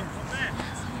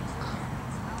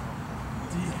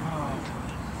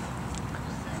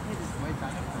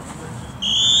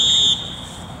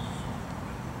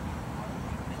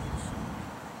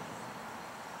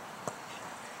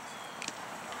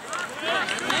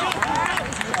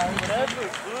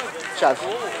 Shots.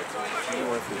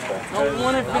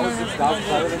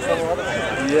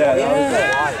 Yeah.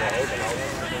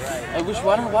 I wish,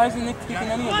 why isn't Nick taking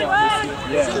any of that this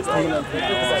year? Yeah, just taking up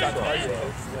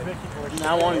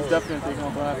Now on, he's definitely taking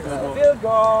up after that. field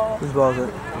goal. Whose ball is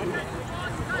it?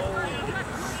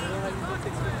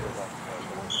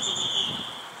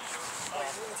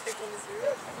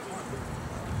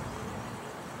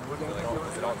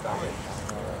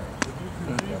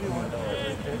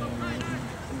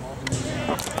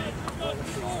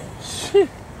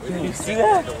 Dude, you see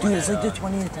that? Dude, it's like the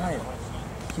 20th time.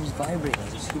 He was vibrating.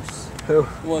 Who?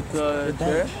 What, the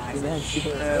bench? chair? The bench.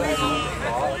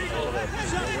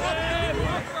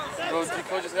 Bro, the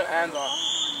coach just got hands on.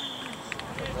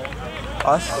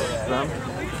 Us? Them?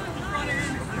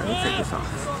 Let's take this off.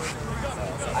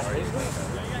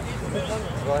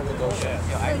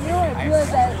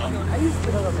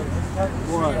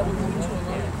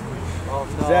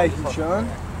 Zach, you Sean?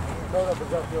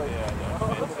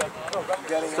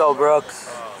 Let's go, Brooks.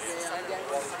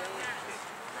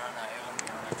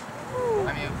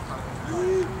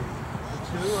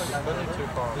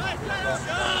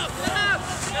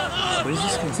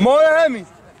 More Emmy!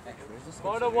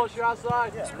 Moto, watch your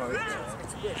outside. It's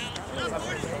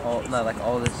All, no, like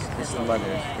all this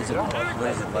leather. Is it, what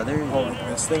is it, leather? Oh,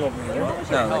 this thing over here?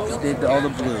 No, like all the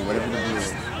blue, whatever the blue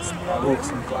is.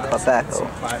 Tobacco.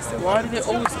 Why do they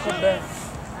always come back?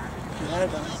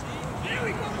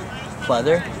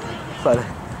 Pleather? Pleather.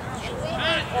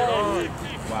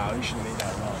 Wow, you should have made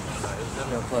that wrong.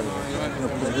 No, pleather.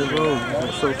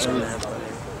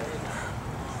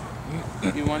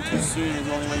 You went too soon, as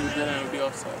long as you didn't, it would be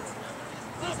offside.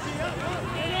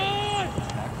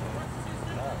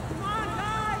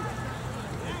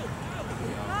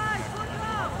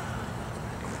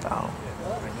 Foul.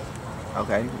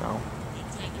 Okay, no.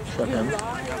 Strip him.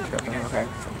 Okay.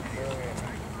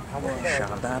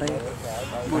 Shot at it.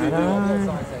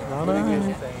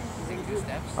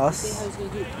 Us.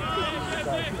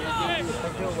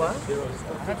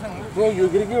 Bro, you're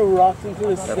gonna get rocked into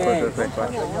the stand.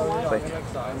 Quick.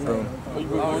 Boom. Are you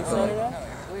going inside that?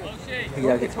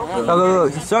 Go.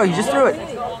 Sorry, he just threw it.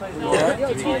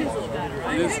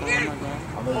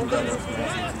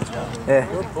 Yeah.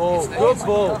 Good ball. Good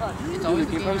ball. The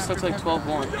game probably starts like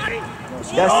 12-1.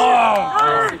 Yes.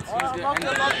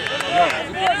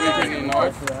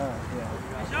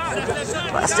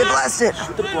 Blast it.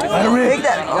 Let him take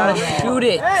that. You gotta shoot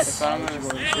it.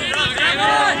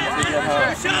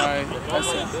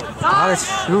 Gotta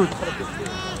shoot.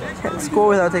 Can't score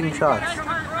without taking shots.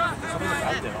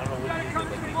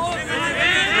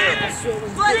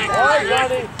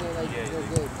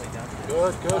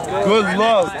 Good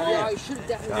love.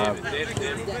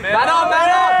 Man on!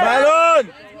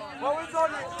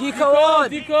 Deco on.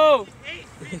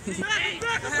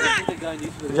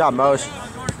 Good job, Mose.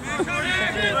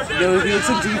 Yo, he looks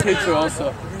like D picture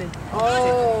also.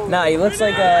 Nah, he looks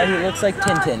like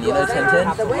Tintin. You know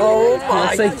Tintin? Oh He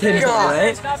looks like Tintin,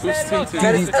 right? Who's Tintin?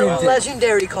 That is a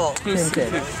legendary call.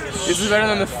 Tintin. This is better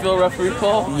than the Phil referee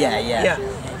call? Yeah.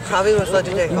 Probably the most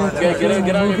legendary call. Get on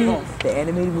your phone. The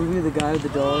animated movie with the guy with the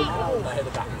dog.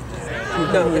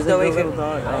 No, there's no way you can.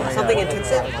 Something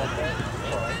intensive?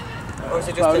 Or is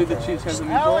it just Probably Tintin? the Chiefs have the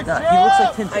meatball. Nah, he looks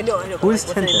like Tintin. I know. Who's What's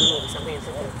the name of the Tintin? movie? Something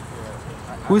intensive.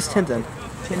 Who's Tintin?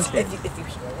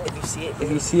 If you see it. If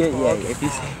you see it, yeah. If you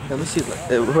see, let me see.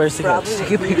 Where's the Probably. kid?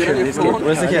 Take a picture.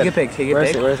 Where's the kid? Take a pic.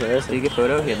 Where's it? Take a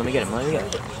photo. Here, let me get him. I got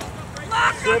it.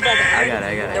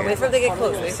 No, wait for him to get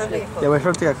close. Yeah, wait for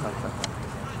him to get close.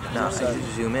 No,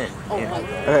 just zoom in. Yeah.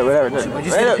 Okay, whatever. No, We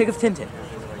just take a pic of Tintin.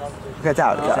 Okay, it's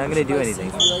out. It's not gonna do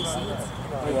anything.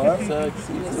 What? Is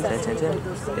that Tintin?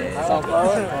 Yeah.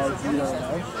 Sunflower?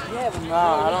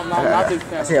 Nah, I don't know. I'm not a big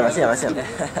fan. I see him.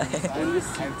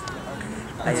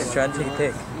 I just trying to take a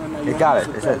pic. You got it.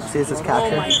 It says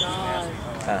capture.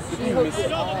 We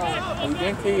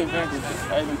didn't take advantage.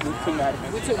 I took that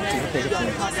advantage.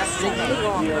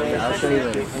 Yeah, I'll show you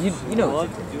later. You know what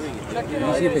Tintin. You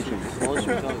see a picture.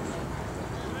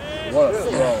 What a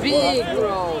throw. Big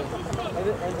bro.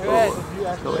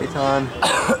 Go Aton.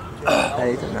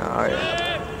 Aton, no,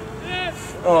 alright.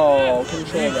 Oh,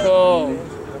 control that.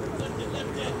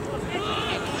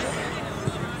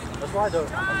 That's why I don't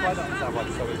understand why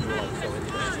it's so easy to like so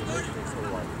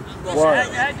easy.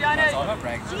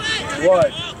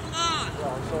 What?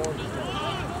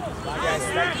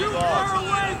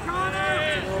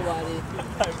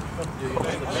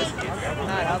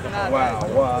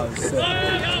 Wow,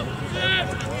 sick.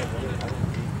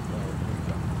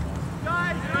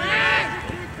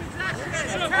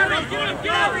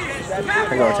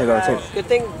 Take it. Good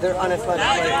thing they're unathletic.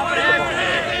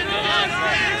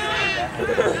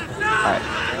 Alright.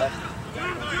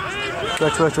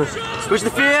 Switch the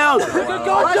field!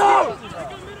 Go!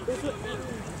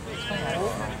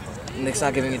 Nick's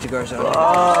not giving it to Garza. Come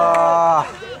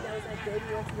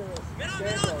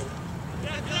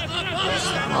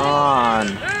on.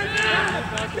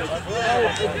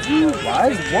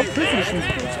 What position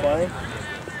is this playing?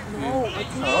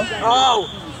 Oh!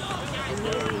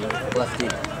 Lefty.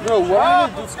 Bro, why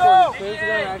did you score? Players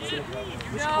without accident.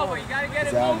 No, but you gotta get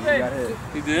it Down, moving. you got hit.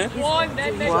 He did? One,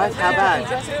 then make What? it How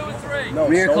bad? 2 and 3. No,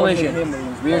 Rear someone collision. hit him and he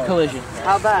was Rear down. collision.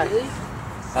 How bad?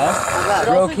 Huh? How bad?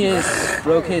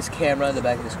 Broke his camera in the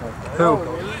back of his car.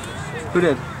 Who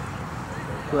did?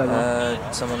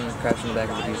 Someone crashed in the back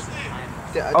of the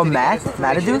Jeep. Oh, Matt?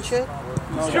 Matadou? Shit?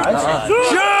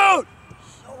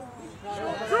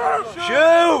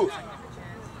 Shoot!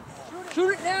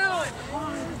 Shoot it now!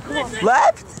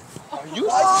 Left? You Shoot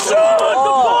the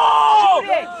ball!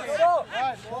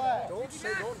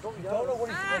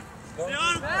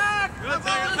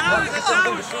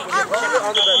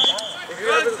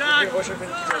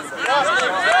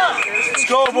 Let's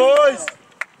go, boys!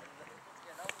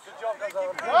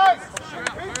 Guys,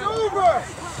 it's over!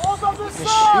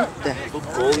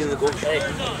 Goalie in the goal. Hey,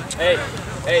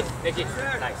 Nicky.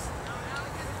 Nice.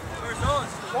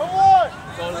 Come on!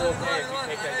 It's only okay if you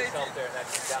take that yourself there and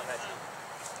that's down that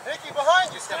deep. Nicky,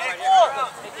 behind you, step right forward.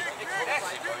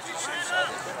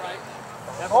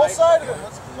 Whole side of it.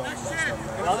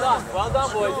 Well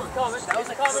done, boys. It's coming.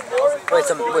 It's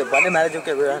coming, boys. Wait, when did Matador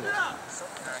get rear-ended?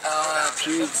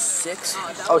 Period 6.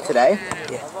 Oh, today?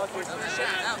 Yeah.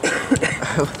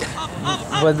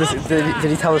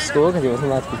 Did he tell the school because he wasn't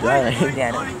allowed to be driving?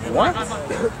 Yeah, no. What?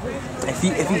 If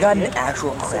he got an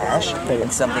actual crash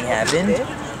and something happened,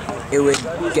 it would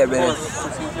get rid of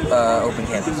open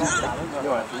campus.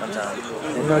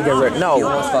 No.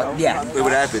 Yeah. Wait,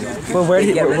 what happened? Well, where did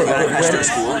he He got in a crash during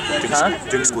school?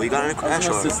 During school, he got in a crash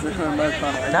or?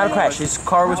 Not a crash. His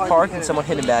car was parked and someone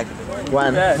hit him back.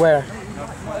 When? Where?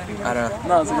 I don't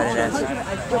know. I didn't answer.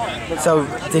 So,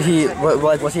 did he,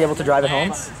 was he able to drive it home?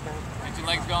 Get your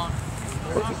legs going.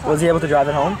 Was he able to drive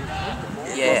it home?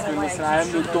 Yeah.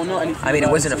 I mean, it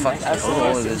wasn't a fucking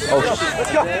total. It was. Oh,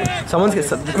 someone's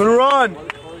gonna run!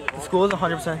 The school is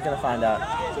 100% gonna find out.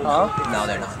 No,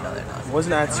 they're not. It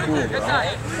wasn't at school, bro.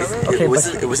 Okay, it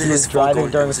wasn't he his was fault driving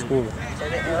going- during the school.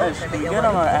 We get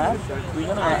on our app. We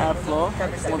get on our app flow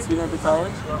once we go to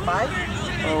college.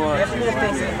 Or what?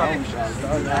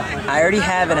 I already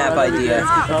have an app idea.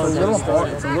 It's a little hard.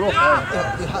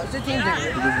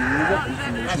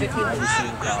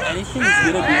 Anything is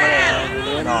gonna be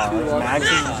hard.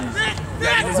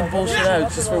 It's a bullshit app.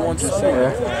 It's just for 1 to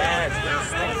 6.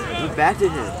 Back to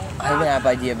him. I have an app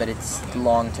idea, but it's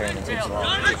long term. It takes long.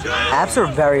 Apps are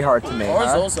very hard to make. Ours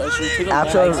also actually take a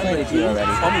Apps long are- time. It to you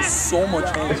already. Tell me so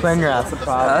much. Explain your app.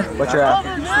 Huh? What's your app?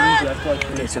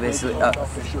 Okay, so basically, you're not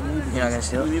gonna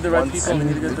steal We it? need the right people. We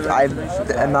need to get the right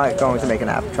I'm not going to make an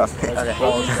app, trust me. Okay.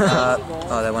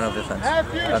 Oh, that went over the fence.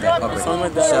 Okay, awkward. Something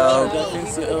like that. So That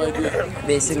thing's the ill idea.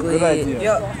 basically,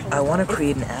 I want to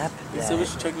create an app So we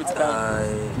should check if it's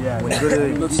bad. when you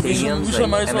go to stadiums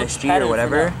like MSG or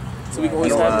whatever. So we can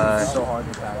always have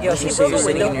Let's just say you're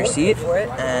sitting in your seat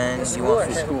and you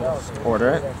want food. Order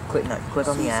it. Click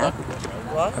on the app,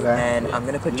 Okay. and I'm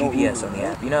gonna put GPS on the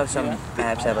app. You know, some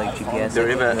apps have like GPS. There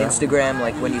is a- Instagram,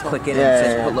 like when you click it, it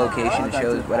says put location, it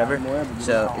shows whatever.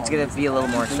 So it's gonna be a little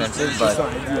more expensive, but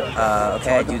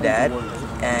okay, I do that.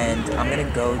 And I'm gonna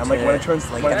go to like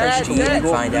MSG and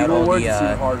find out all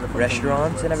the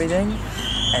restaurants and everything,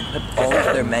 and put all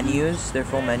of their menus, their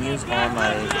full menus on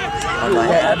my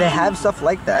app. They have stuff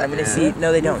like that. I'm gonna see.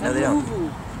 No, they don't.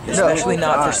 Especially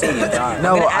not for stadiums.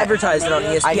 No, I'm gonna I- advertise it on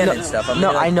ESPN and stuff.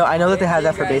 I know that they have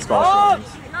that for baseball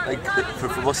stadiums. Like for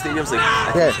football stadiums, like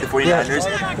Yeah, the 49ers,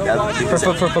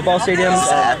 For football stadiums, There's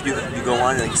an app you go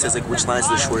on and like, it says like which lines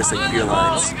are the shortest like beer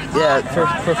lines. yeah, for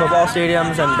football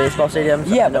stadiums and baseball stadiums.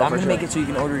 Yeah, but no, I'm for gonna sure. make it so you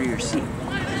can order your seat.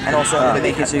 And also I'm gonna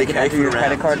make it so you can enter your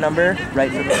credit card number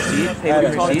right from your receipt, pay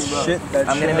with your receipt.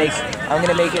 I'm gonna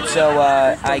make it so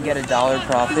I get $1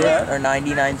 profit or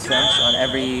 99 cents on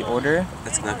every order.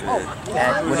 That's not good.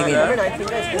 And what do you mean?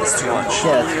 That's too much.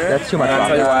 Yeah, that's too much. I'll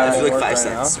tell you why I I feel work like 5 right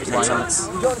cents or 10 cents.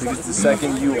 Because the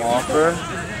second you offer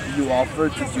to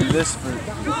do this for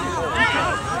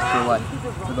what?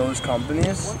 For those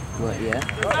companies. What? Yeah.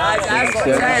 Guys, ask for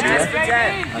 10. Ask for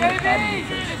 10. I'm gonna patent You it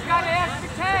first. just gotta ask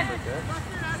for 10.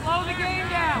 Slow the game I'm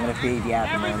down. gonna create the app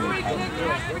and then I'm gonna patent it.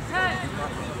 Ask for 10.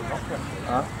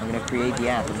 I'm gonna create the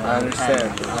app and then I I'm gonna patent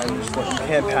understand. it. I understand. You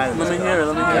can't patent. Let me hear it.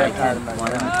 Let me hear it. Why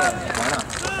not?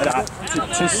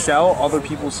 To sell other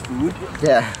people's food,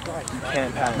 Yeah. you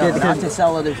can't patent. No, not to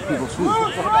sell other people's food. To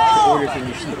order from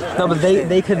your seat. No, but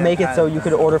they could make it so you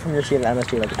could order from your seat at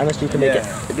MSG. Like MSG could make it.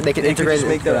 They could integrate just it.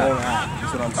 make their own app.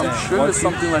 That's what I'm saying. I'm sure there's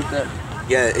something like that.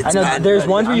 Yeah, it's I know bad. there's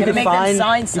ones where you I'm could gonna make them find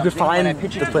sign you could something when I find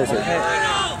pitch it the to places. I'm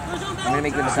gonna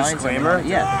make them sign Disclaimer?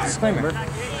 something. Yeah, disclaimer.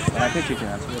 When I pitch it to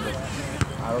them.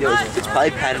 Yeah, it's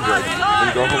probably patented. Like, when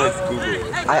you go home with Google.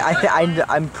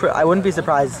 I wouldn't be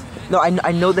surprised. No, I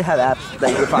know they have apps that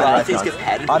you could A find. lot at of things get restaurants.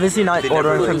 patented. Obviously not They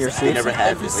ordering never, from your They seat. never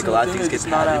have it. Like a lot of things get It's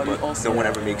not out, patented, but also- no one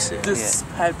ever makes it. This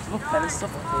people patent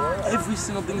stuff. Every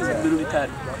single thing is literally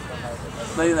patented.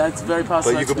 Like that's very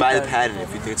possible. But you could buy the patent if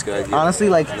you think it's a good idea. Honestly,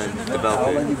 like And then develop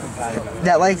it.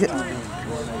 that, like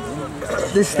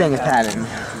this thing is patented.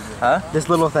 Huh? This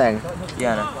little thing.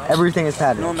 Yeah, no. Everything is No,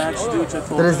 patented. Max, do what you're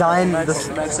told. The design, Max,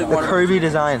 the Max, like, curvy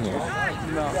design here.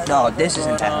 No, this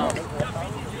isn't patented.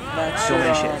 Max, So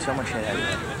many shit. So much shit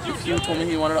everywhere. If you told me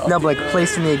he wanted to No, but like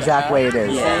placed in the exact way it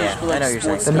is. Yeah. I know what you're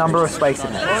saying. The number of spikes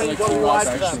it has. Like,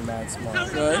 actually mad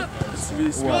smart. Good? It's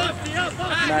really smart.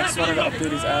 Max wanted to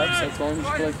update his apps. I told him he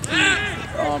should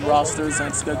put like 2 rosters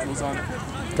and schedules on it.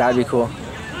 That'd be cool.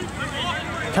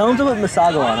 Tell him to put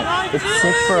Masago on it. It's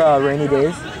sick for rainy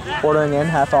days. ordering in,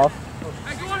 half off.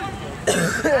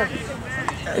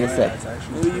 It's sick.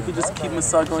 Maybe you could just keep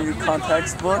massaging on your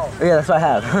contacts book. Yeah, that's what I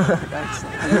have.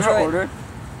 Have you ever ordered?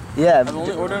 Yeah. I've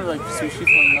only ordered like sushi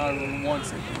from Naru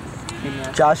once.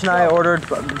 Josh and I ordered.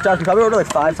 Josh, we probably ordered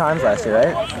like 5 times last year,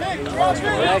 right? No, it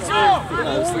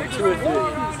was like 2 or 3.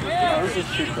 That was just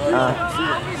shit.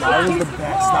 Naru's the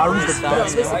best. Naru's the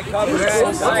best.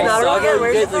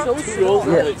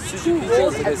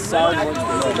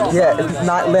 Yeah, it's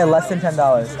not less than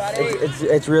 $10.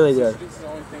 It's really good.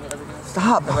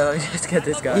 Stop! Let me just get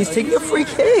this guy. He's taking a free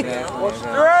kick.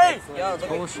 Right.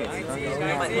 Bullshit.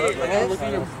 Look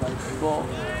at your ball.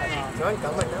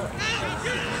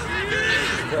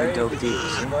 Dope D.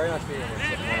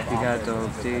 We got dope D. We got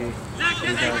dope D. We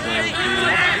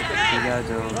got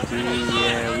dope D.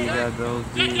 Yeah, we got dope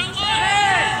D.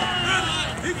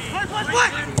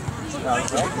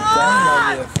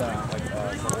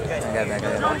 I got that.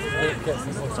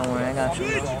 Don't worry, I got you.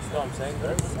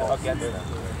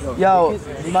 Yo,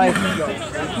 Mike,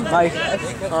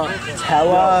 tell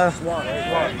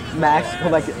Max to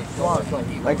put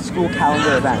like school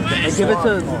calendar event. Like,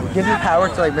 give the power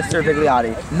to like Mr.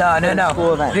 Vigliotti. No.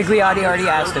 School event. Vigliotti already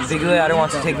asked him. Vigliotti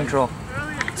wants to take control.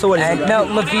 So what is it? No,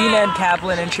 Levine and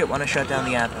Kaplan and shit want to shut down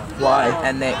the app. Why?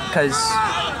 And because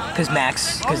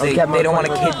Max, because they don't want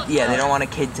a kid. Yeah, they don't want a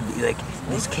kid to be like,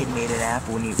 this kid made an app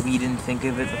when we didn't think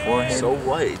of it beforehand. So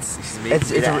what? It's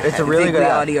a really good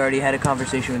app. Vigliotti already had a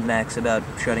conversation with Max about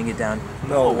shutting it down.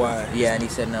 No way. Yeah, and he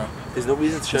said no. There's no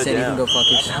reason to shut He it said down. you can go fuck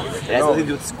yourself. It has nothing to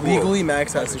do with school. Legally,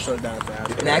 Max has to shut it down for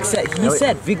that. Max said,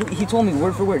 he told me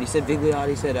word for word, he said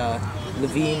Vigliotti said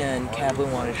Levine and Kaplan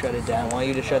want to shut it down. Want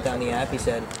you to shut down the app? He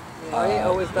said,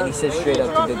 and he said straight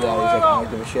up to Vigliotti, he's like, I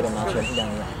don't give a shit, I'm not shutting down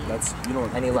the app. That's, you know,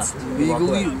 And he left.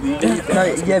 legally. No,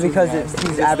 yeah, because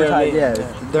he's advertised. Yeah,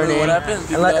 their name. What happened?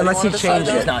 Unless he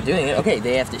changes He's it. not doing it. Okay,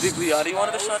 they have to. Vigliotti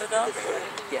wanted to shut it down?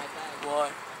 Yeah. Why?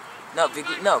 No,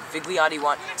 Vigliotti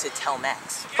want to tell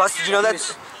Max. Plus, did you know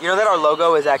that our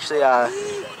logo is actually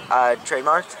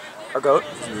trademarked? Our goat?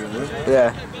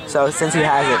 Yeah. So since he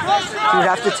has it, he would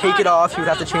have to take it off. He would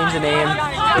have to change the name.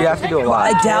 He'd have to do a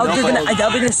lot. I doubt they're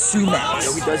gonna sue Max.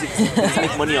 No, he does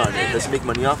make money on it. Does he make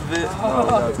money off of it?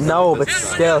 No, but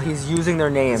still, he's using their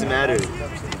name. Doesn't matter.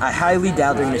 I highly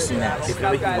doubt they're gonna sue Max. If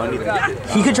you're making money, then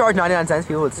He could charge 99 cents.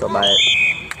 People would still buy it.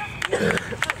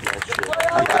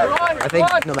 I think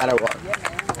no matter what.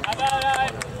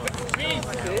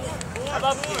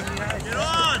 Get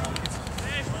on!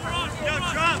 Yo,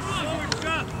 drop!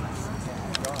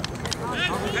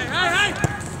 Hey!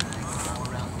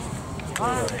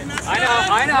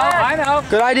 I know.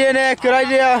 Good idea, Nick. Good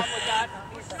idea.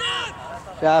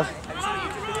 Yeah.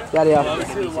 You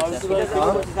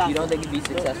don't think it'd be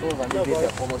successful if I'm gonna be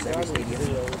at almost every stadium?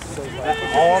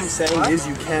 All I'm saying is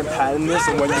you can't patent this,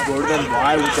 and when you go to them,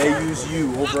 why would they use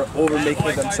you over making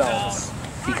it themselves?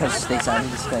 Because they signed a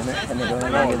disclaimer and they don't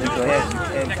have any other choice.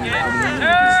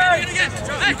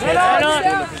 You can't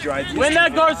patent your idea. Win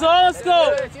that, Garzon! Let's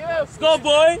go! Let's go,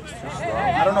 boy!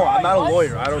 I don't know. I'm not a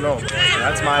lawyer. I don't know.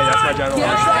 That's my general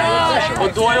understanding.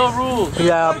 O'Doyle rules.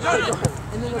 Yeah.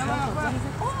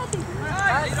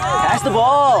 Pass the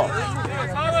ball!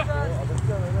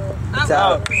 It's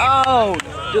out. Oh!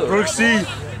 Brooksy.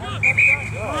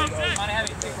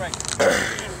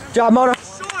 Job, Mona.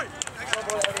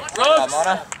 Brooks!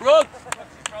 Brooks!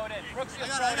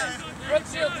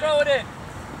 Brooks, you'll throw it in.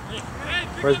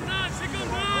 Where's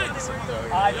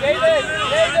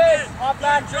David, hop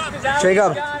back,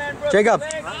 Jacob.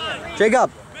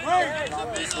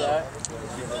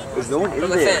 there's no one in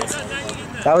there.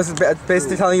 That was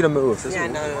basically telling you to move. Yeah,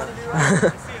 no.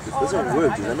 It doesn't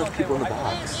work. There's not enough people in the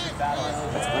box.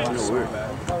 That's not gonna work.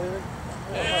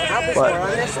 What?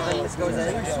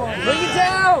 Bring it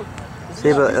down!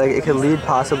 See, but like it could lead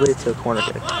possibly to a corner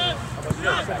kick.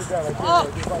 That's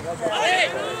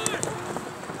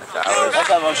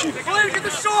not my shoot. Get the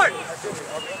short!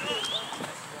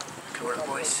 Good work,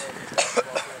 boys.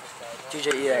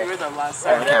 GJEA. Where's that last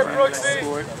time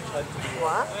scored?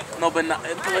 No, but not,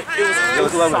 it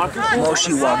was soccer.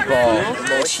 Moshi walk ball.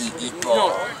 Moshi eat ball.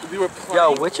 No, we were playing.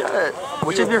 Yo, which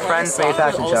of your friends made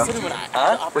fashion show?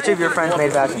 Huh? Which of your friends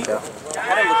made fashion show?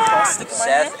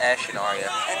 Seth, Ash, and Arya.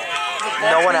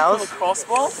 No one else? Lacrosse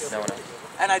ball, No one else.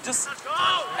 and I just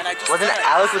Wasn't it?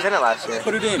 Alec was in it last year.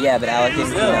 put it in. Yeah, but Alec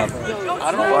didn't clean up.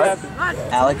 I don't know what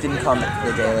happened. Alec didn't come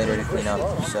the day later to clean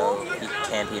up, so he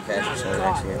can't be in fashion show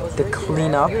next year. The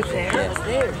cleanup.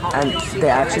 Yeah. And they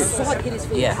actually.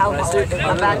 Yeah.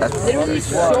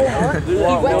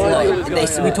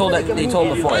 They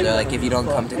told before. They're like, if you don't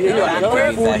come to clean up,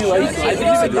 we'll give you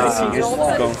fashion next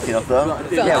year. Go clean up though?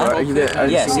 Yeah, are you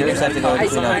good? Yeah, seniors have to go and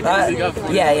clean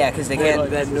up. Yeah, because they can't.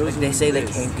 They say they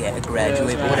can't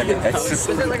graduate, but whatever.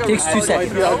 It takes 2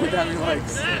 seconds.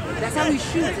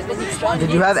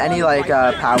 Did you have any like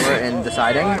power in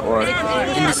deciding, or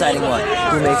In deciding what?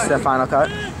 who makes the final cut,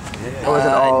 or was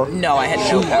it all? No, I had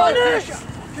no power.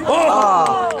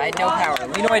 Oh! I had no power.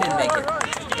 Linoy didn't make it.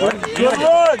 Good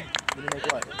run! Did you make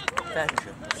what? Fashion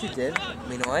show. She did.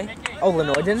 Linoy? Oh,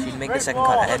 Linoy She didn't. didn't make the second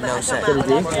cut. I had no set. Did D?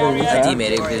 D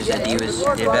made it because D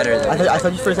did better than I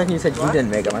thought you for a second you said you didn't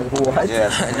make it. I'm like, what? Yeah.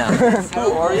 No.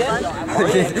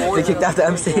 They kicked out the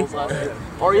MC.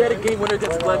 Or you had a game winner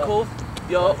against Glen Cove.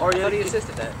 Yo, Ariana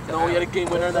assisted that. No, he had a game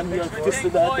winner and then he like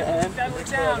fisted that at the end.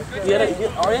 He had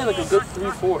like a good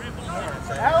 3-4.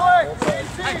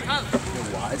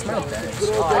 It's my bench.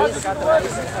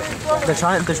 They're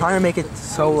trying to make it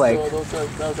so like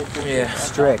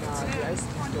strict.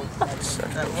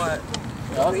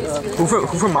 Who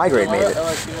from my grade made it?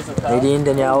 Nadine,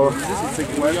 Danielle.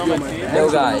 No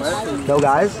guys. No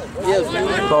guys?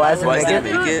 Boaz didn't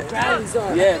make it?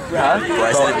 Yeah, Huh?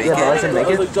 Boaz didn't make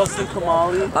it? like Justin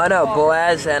Kamali. Oh no,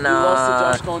 Boaz and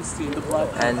Lost to Josh Cohen's team, the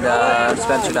black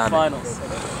Spencer Diamond. finals.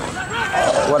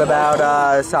 What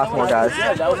about sophomore guys?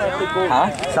 Yeah, that was actually cool. Huh?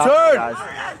 Sophomore guys.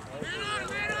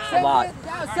 A lot.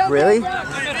 Really?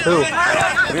 Who?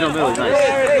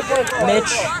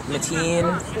 Mitch, Mateen,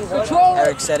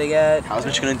 Eric Sedigat. How's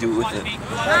Mitch gonna do with it?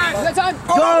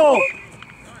 Go!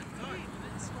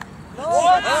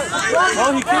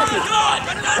 Oh, he kicked it.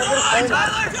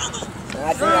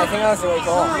 I think that was the right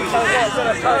call.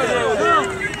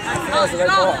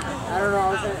 I don't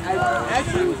know.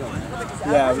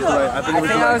 Yeah, it was right. I think it was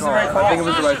the right call. I think it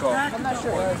was the right call. I'm not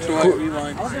sure. Troy,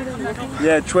 rewind.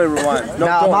 Yeah, Troy, rewind. No,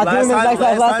 Nah, I'm not doing this next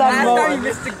time. Last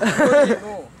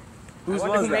time, Whose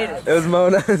was that? it was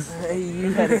Mona's.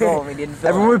 You had a goal. We didn't film.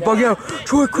 Everyone would bug out.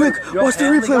 Troy, quick! Watch the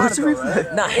replay. Watch the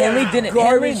replay. No, Hanley didn't.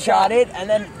 Hanley shot it, and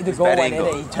then the goal bad went in,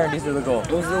 angle. and he turned into the goal.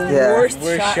 It was the Yeah. worst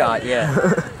shot. Yeah.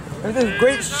 It was a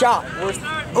great shot.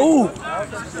 Ooh!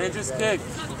 Dangerous kick.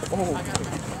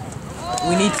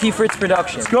 We need T Fritz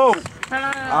Productions. Go!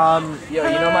 Yo, you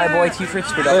know my boy T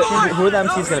Fritz Productions? Who are the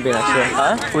MCs gonna be next year?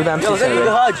 Huh? Who are the MCs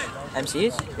gonna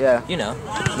MCs? be? Yeah. You know.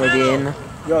 Nadine,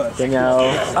 Danielle.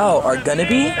 Oh, are gonna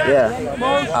be? Yeah.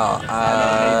 Oh,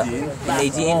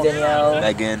 Nadine, Danielle.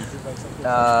 Megan.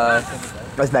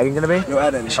 Is Megan gonna be? Yo,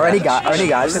 Eden. Are any guys gonna be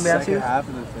Second MCs? half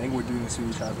of the thing, we're doing the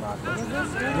Swedish House mock. We're doing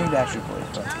the Backstreet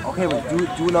Boys. Okay,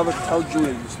 but do another. Tell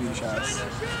Julia to do Swedish House.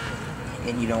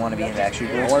 And you don't want to be in Backstreet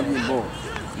I Boys? want to be in both.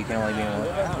 You can only be in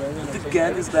one.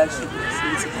 Again, is Backstreet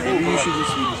Boys. Maybe you should do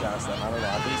Swedish House then. I don't know.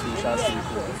 I think Swedish House would be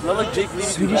cool. Not like Jake Lee.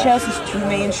 Swedish House is too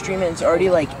mainstream and it's already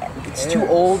like, it's too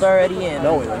old already and...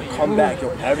 No, it'll come back. Yo,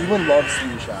 everyone loves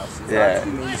Swedish House. It's not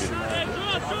too mainstream.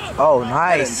 Oh, And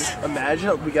nice. just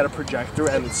imagine we got a projector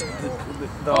and it's the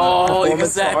Oh, performance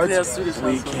exactly. That's starts. Swedish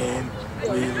We House. came,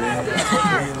 we live.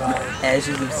 Ash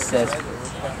is obsessed.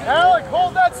 Alec,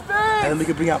 hold that space! And then we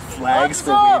could bring out flags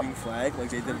for waving flag like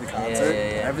they did at the concert.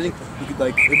 yeah. Everything, we could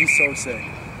like, it'd be so sick.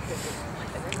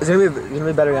 Is there gonna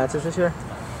be better dancers this year?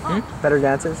 Better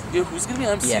dancers? Yo, who's gonna be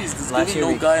MCs? Yeah, There's last gonna be year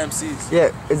no we- guy MCs.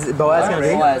 Yeah. Is Boaz gonna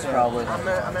be? Boaz probably.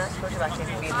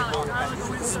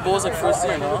 This is Bo's like first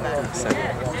year, no?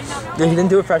 Yeah, he didn't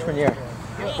do it freshman year.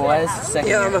 Boaz, second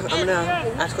Yeah, year. I'm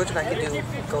gonna ask Coach if I can do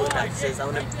goalie practices. I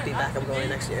want to be backup goalie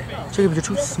next year. Jacob, you're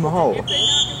too small.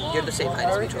 You're the same height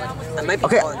as me, Troy. I might be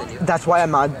Okay, taller than you. that's why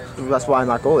I'm not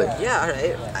goalie. Yeah,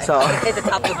 alright. So- I hit the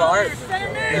top of the bar.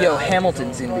 Yo,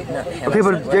 Hamilton's gonna be... No, Hamilton. Okay,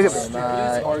 but Jacob,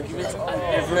 Arguments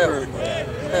I've ever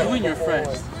heard. You and your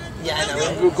friends. Yeah, I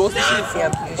know. We'll go to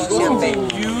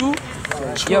see you.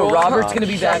 Yo, Robert's gonna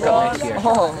be back up next year.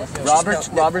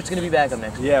 Robert's gonna be back up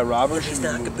next year. Yeah, Robert should He's be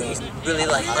not good, but he's really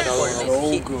like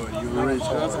uncoordinated. so good. You really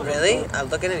told me. Really? I'm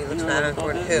looking at him. He looks not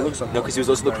uncoordinated. Who? No, because he was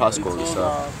also the cross goalie, so.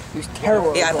 He was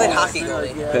terrible. Yeah, I played hockey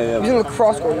goalie. he was in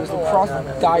lacrosse goalie. He was lacrosse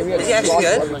diarrhea. Is he actually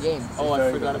good? Oh,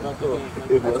 I forgot about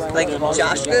that. Like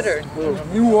Josh good or?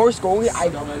 The worst goalie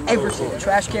I've ever seen.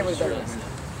 Trash can was better.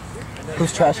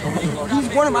 Who's trash can?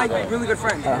 He's one of my really good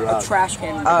friends. A trash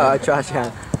can. Oh, trash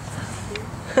can.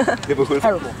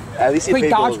 Terrible. At least he Played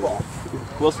played dodgeball.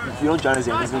 Who else? You know John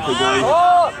Azan's gonna play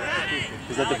goalie?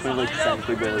 Is that the friend like second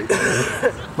play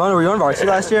goalie? Mona, were you on varsity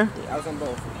last year? I was on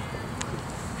both.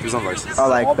 He was on varsity. Oh,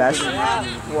 like Besh?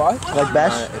 What? Like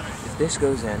Besh? this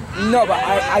goes in. No, but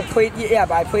I played. Yeah,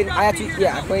 but I played. I actually.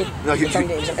 Yeah, I played some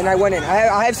games, and I went in.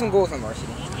 I have some goals on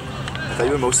varsity. I thought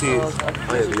you were mostly.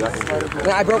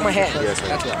 I broke my hand. Yes,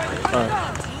 that's why.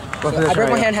 So I broke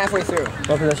my hand halfway through.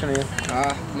 What position are you?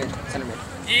 Mid, center mid.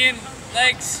 Ian,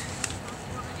 legs.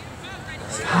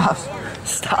 Stop.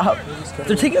 Stop.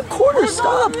 They're taking a corner.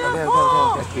 Stop.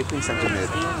 Keep playing center mid.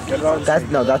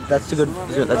 That's too good.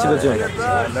 That's too good doing it.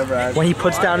 When he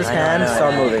puts down his hand,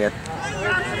 start moving it.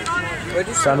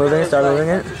 Start moving it. Start moving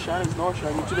it.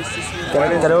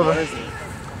 Get over.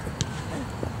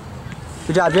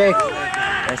 Good job, Jake.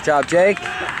 Nice job, Jake.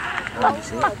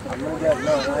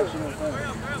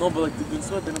 No, but like the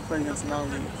Goonsma didn't play against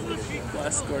non-league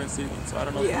last Garden City, so I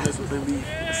don't know if you guys will play league,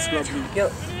 a scrub league. Yo,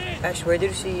 Ash, where did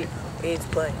you see AIDS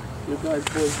play? Yo guys,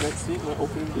 boys, next week my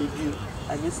opening debut.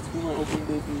 I missed my opening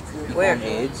debut too. Where?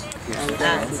 AIDS.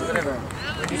 Whatever.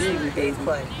 Where did you see AIDS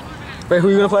play? Wait, who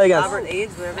are you gonna play against? Robert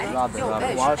AIDS, whatever.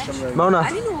 Robert. Watch them. Mona. I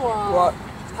didn't know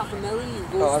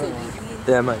Papamelli goes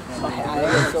to Yeah, Mike. I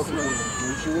am so confused.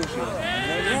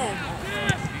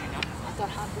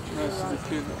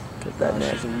 Get that,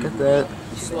 Nick. Get that.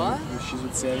 What?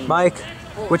 Mike,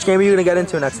 which game are you gonna get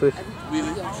into next week?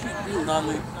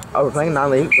 Non-league. Oh, we're playing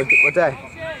non-league. What day?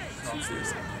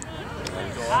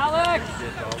 Alex!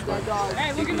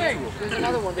 Hey, look at me. There's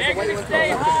another one. There's They're a white going one. to stay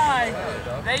high.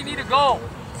 They need a goal.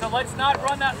 So let's not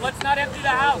run that. Let's not empty the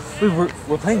house. Wait,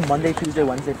 we're playing Monday, Tuesday,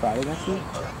 Wednesday, Friday next week?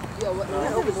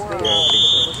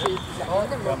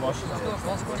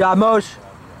 Job, Mosh.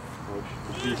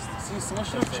 See, someone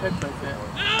should have checked right there.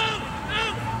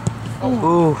 Ooh.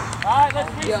 All right,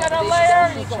 let's reset our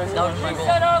layers.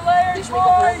 Reset our layers,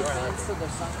 boys.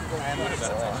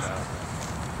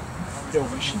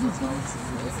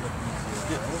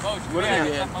 What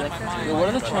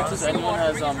are the chances anyone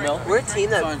has milk? We're a team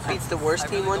that beats the worst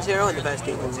team 1-0 and the best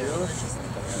team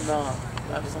 1-0. No, I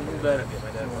have something better.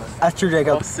 That's true,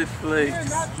 Jacob. Opposite place.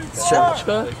 Shut up.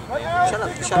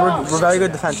 Shut up. We're very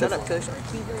good defensive. Shut up, coach.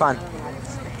 Fine.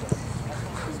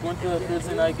 Who's going to the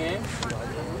Thursday night game?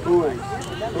 Who is?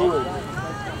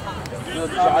 You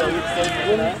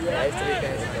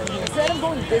said I'm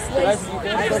going this way. I've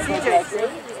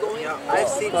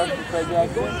seen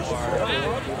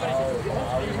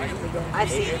I've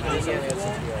seen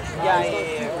Yeah.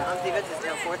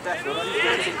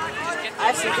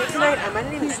 I've seen it tonight. I might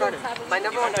not even start him. My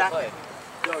number one draft pick.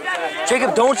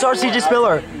 Jacob, don't start CJ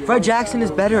Spiller. Fred Jackson is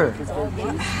better.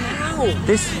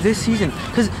 This season.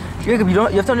 Because, Jacob, you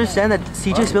have to understand that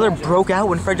CJ Spiller broke out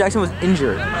when Fred Jackson was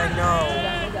injured. I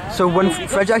know. So when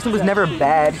Fred Jackson was never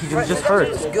bad, he was just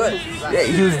hurt. Good. Yeah,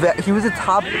 he was a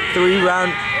top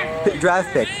 3-round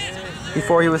draft pick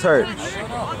before he was hurt.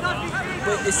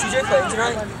 Wait, is CJ playing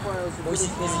tonight? Or is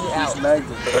he out?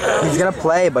 He's gonna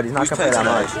play, but he's not gonna play that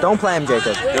much. Don't play him,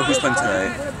 Jacob. Yo, who's playing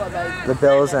tonight? The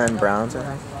Bills and Browns, I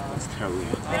think. That's terrible.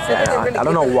 Yeah, I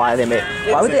don't know why they made.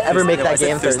 Why would they ever make that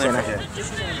game Thursday night?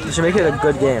 You should make it a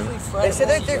good game. They said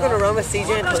that they're going to run with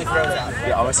CJ until he throws out.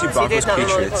 Yeah, I want to see Broncos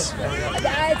Patriots.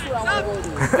 That's what I want to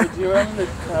go do. Do you remember the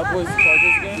Cowboys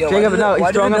Chargers game? Jacob, no, he's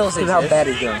throwing up because of how bad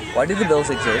he's doing. Why did the Bills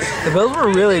exist? The Bills were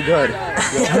really good.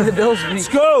 The Bills. Let's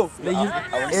go!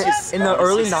 In the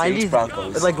early 90s,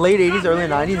 like late 80s, early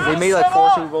 90s, they made like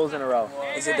 4 Super Bowls in a row.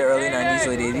 Is it the early 90s,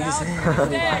 late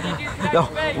 80s? No,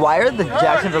 why are the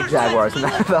Jacksonville Jaguars in the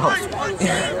NFL?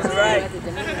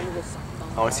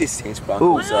 I want to see Saints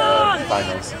Broncos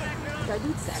finals.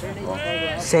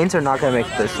 Saints are not gonna make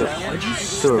the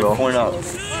Super Bowl. 4-0.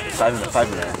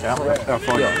 5-0. Yeah.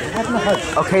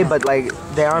 4-0. Okay, but like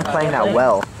they aren't playing that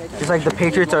well. Just like the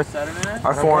Patriots are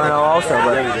 4-0 also,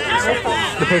 but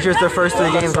the Patriots, their first 3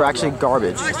 games were actually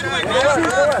garbage.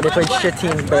 They played shit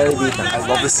teams, barely beat them. I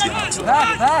love the Seahawks.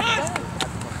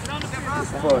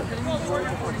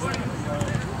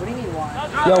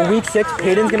 Yo, week 6,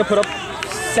 Peyton's gonna put up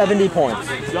 70 points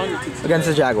against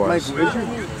the Jaguars. It's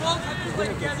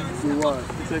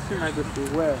actually not good for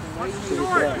where?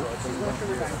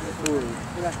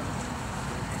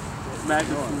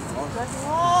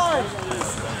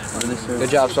 Good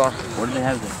job, Star. What do they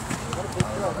have there?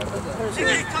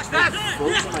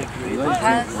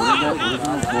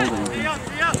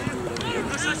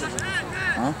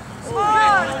 Huh?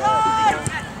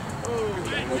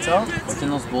 What's up? What's in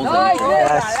those bowls?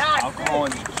 Yes. Alcohol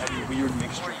and weird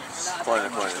mixtures.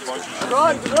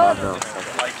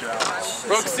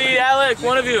 Brooke, see, Alec,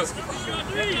 one of you.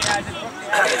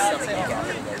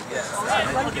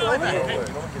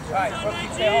 Alright, Brookie,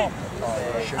 stay home.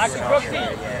 Actually, Brookie, you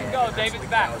can go. David's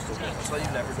back.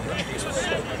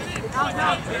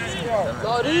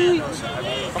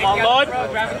 Come on, Lord.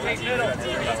 Gravitate middle.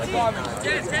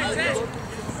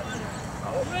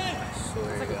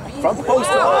 Front post.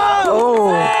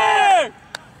 Oh.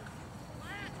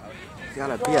 You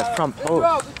gotta be at front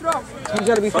post. You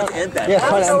gotta be front and back. Yeah,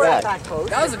 front and back.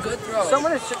 That was a good throw.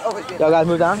 Someone is over here. Y'all guys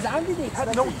move down? No,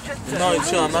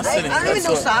 chill, I'm not sitting. I don't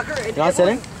even know soccer. You're not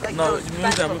sitting? No,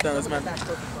 move down, that's mine.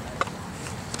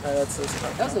 That's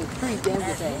That was a pretty damn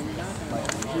good thing.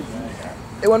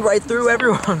 It went right through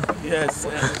everyone. yes.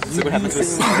 See what happened to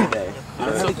us today.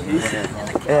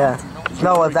 Yeah.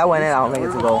 No, if that went in, I don't think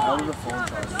it's a goal.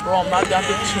 Bro, I'm not gonna have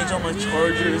to change all my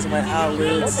chargers, my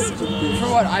outlets. For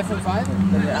what, iPhone 5?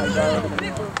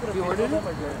 You ordered it?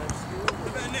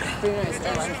 Pretty nice.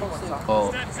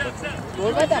 Oh.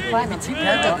 What about that platinum? You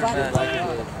have that platinum.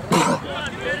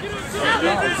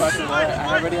 I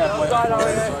already have my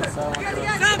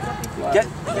Get.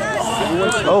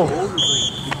 Oh.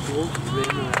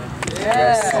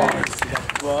 Yeah.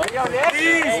 What?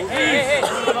 Hey.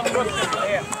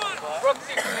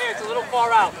 Brooksy, come here. It's a little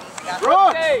far out.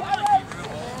 Brooksy!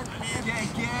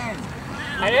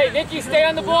 And hey, Nikki, stay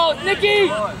on the ball.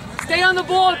 Nikki! Stay on the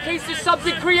ball in case there's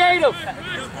something creative.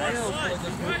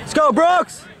 Let's go,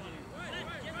 Brooks!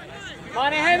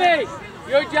 Manahemi,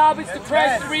 your job is to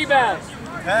press the rebounds.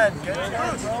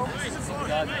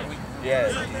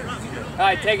 Yeah. All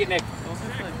right, take it, Nick.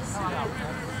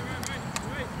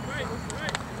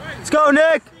 Let's go,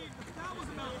 Nick!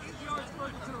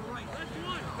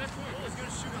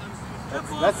 Is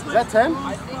that 10? Oh,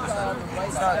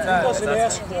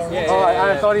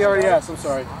 I thought he already asked. I'm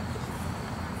sorry.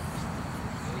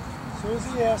 As soon as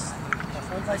he asked,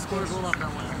 I'm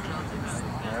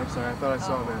sorry. I thought I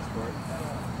saw that sport.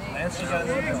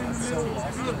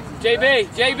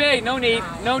 JB,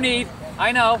 no need.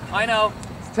 I know.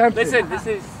 Listen, this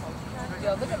is,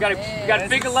 you got a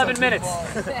big 11 minutes.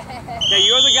 Okay,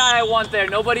 you're the guy I want there,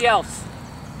 nobody else.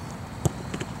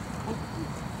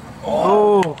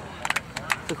 Oh.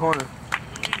 The corner.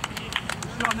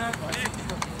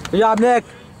 Good job, Nick.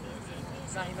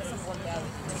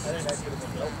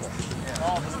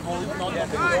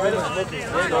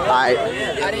 Alright.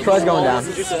 Troy's going down.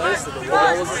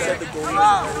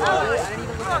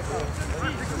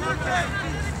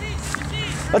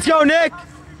 Let's go, Nick.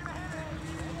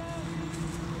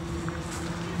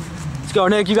 Let's go,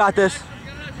 Nick. You got this.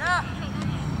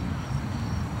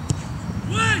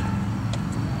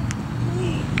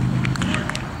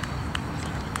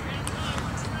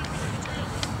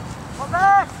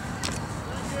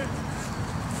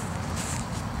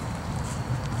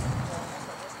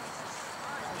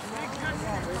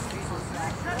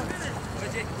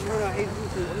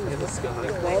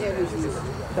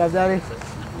 What's Daddy?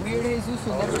 Weird Jesus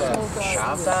will never smoke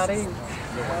Shop Daddy?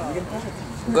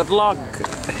 Good luck.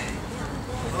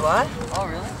 What? Oh,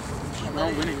 really? No,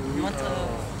 we went to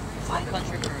Fine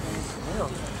Country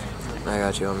for I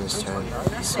got you on this turn.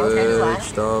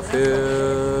 Switched off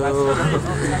hill.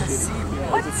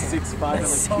 What? 6'5" and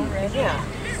So red. Yeah.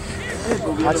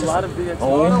 we had a lot of big.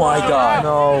 Oh my god.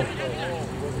 No.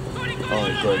 Oh,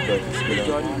 good.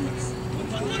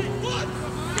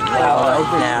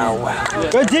 Wow.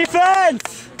 Good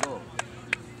defense!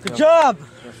 Good job!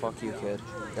 Yo, fuck you, kid.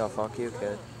 Fuck you,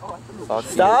 kid. Fuck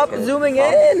Stop you, kid. zooming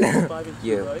in!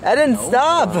 You. I didn't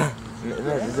stop!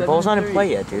 The ball's not in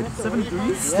play yet, dude.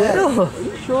 Still! Are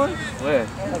you sure? Where?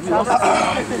 We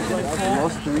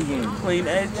lost 3 games. Clean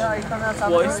edge.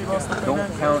 Twice we lost the clean Don't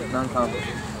edge. count non-conference.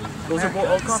 Those are both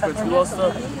all conference. We lost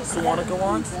the Sewanaka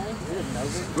once.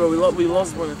 Bro, we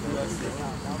lost one of the last year.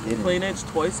 Plain Edge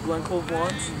twice, Glen Cove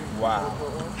once. Wow.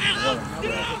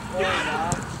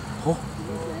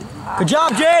 Good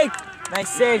job, Jake! Nice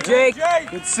save, Jake!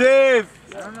 Good save!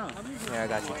 Yeah, I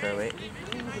got you, Troy. Wait.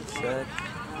 Good.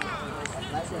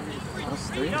 That's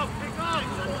 3?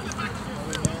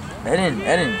 Eden,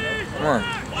 come on.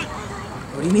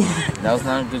 What do you mean? That was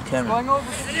not a good camera.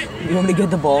 You want me to get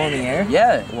the ball in the air?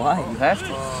 Yeah. Why? You have to.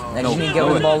 Now you need to get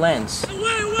where the ball lands.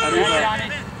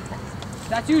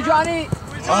 That's you, Johnny.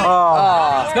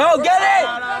 Oh. Go, get it!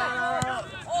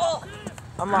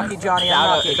 Unlucky, Johnny.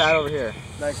 Unlucky. It's out over here.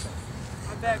 Nice.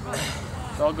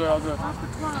 It's all good,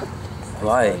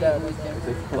 Why?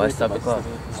 Why stop the clock?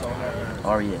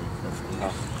 Arya.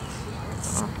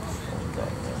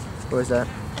 Where's that?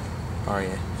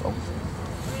 Arya. Oh.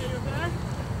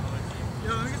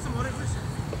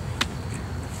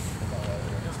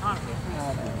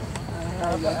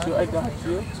 I got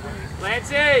you.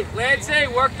 Lancey,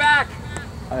 work back.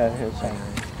 Oh, yeah, here,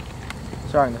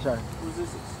 sorry. Sorry.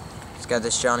 Just got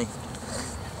this, Johnny.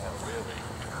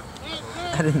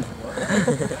 I didn't.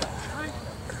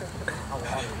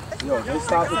 Yo, they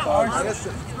stopped the clock. I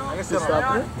guess they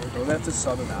stopped it. Don't have to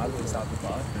sub him out if they stop the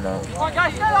clock. No. Come on,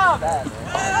 guys, shut up.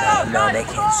 No, they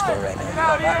can't score right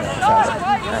now.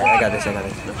 Alright, I got this.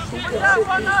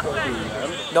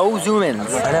 No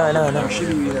zoom-ins. I know. We should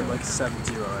be leading like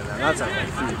 7-0 right now. Not 7, like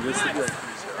 3. This should be like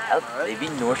 3-0. They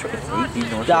beat Northshore. They beat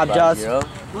Northshore Job, 5-0. Josh.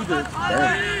 Who did?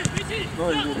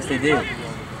 Yes, they did.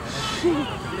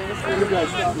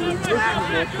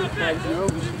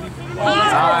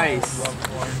 Nice.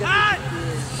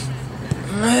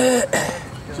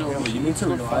 Yo, you need to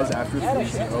realize after 3-0,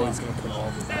 he's going to put all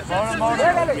of his efforts.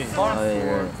 Oh,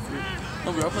 yeah.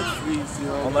 No, we're up like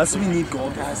 3-0. Unless we need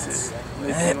goal passes.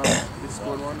 They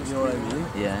scored one. You know what I mean?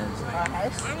 Yeah.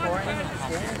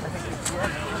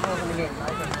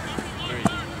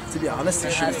 To be honest,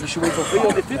 you should wait till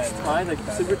 5. If it's tied, like,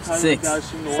 say we're tied 6,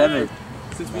 7.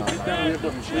 Since we did that, we have the...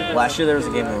 Last year there was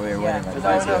a game where we were winning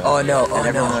like 5-0. Oh no, and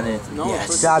everyone went in.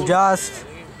 Yes. Job, just.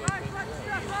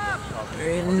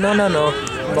 No.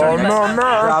 Ramona.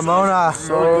 Our last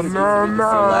real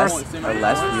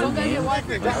game,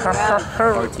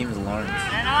 our team's Lawrence.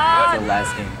 The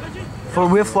last game.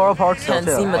 We have Floral Park still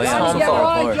too. Oh yeah,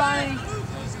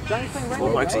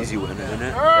 Floral Park's easy win, isn't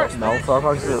it? No, Floral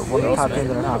Park's one of the top teams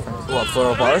in our conference. What,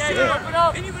 Floral Park?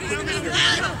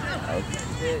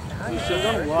 You should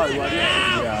have done why? Why do you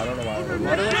Yeah, I don't know why.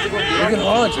 Why do you have to go You can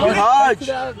hodge.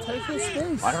 I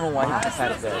don't know why he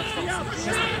decided that.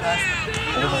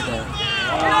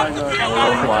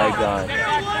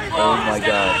 Oh my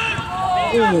god.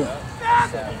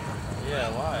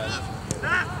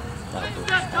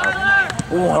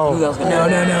 Whoa. No.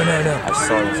 I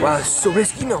saw that. Wow, it's so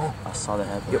risky, no. I saw that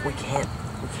happen. Yeah, we can't do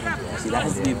that. See, that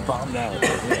has to be bombed out.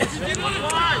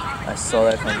 I saw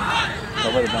that coming.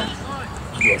 Nobody bombed.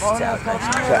 Yes, it's out.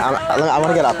 Okay, I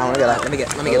want to get up. Let me get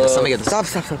this. Stop.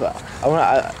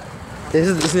 This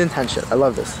is intense shit. I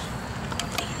love this.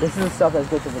 This is the stuff that's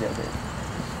good to videotape.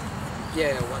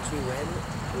 Yeah, once we win,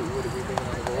 what are we bringing on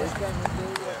the goal?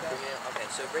 Okay,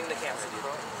 so bring the camera, dude.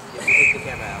 Yeah, take the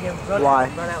camera out. Why?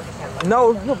 Run out with the camera.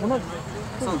 No, we're not.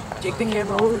 Take the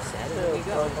camera off the set. There you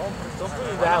go. Don't put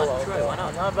it that low. Troy, why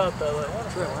not? Not about that.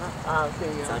 Troy, why not? Okay,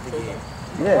 It's not the game.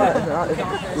 Yeah,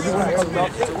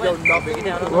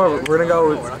 we're gonna go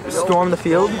storm the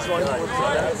field.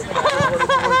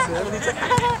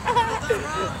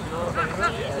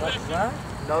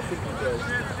 Nothing compares.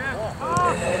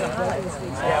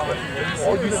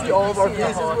 Oh, you see all of our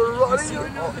faces were running.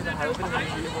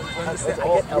 I get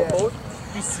elbowed.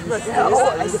 You see my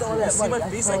face? You see my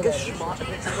face? I get shot.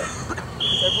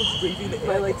 Everyone's waving the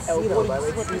air like elbow.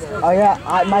 Oh yeah,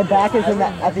 my back is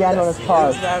at the end on his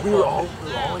car. We were all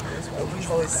like this.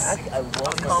 I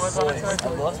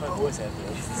lost my voice after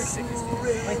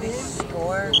that. Like they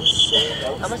scored.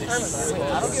 How much time was it? I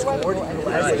don't get why.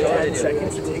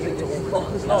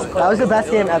 That was the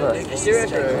best game ever.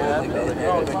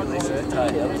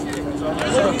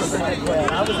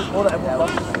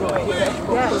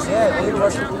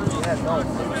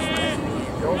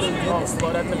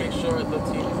 But I have to make sure the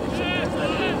team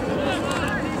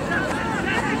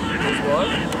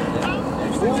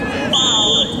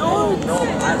No,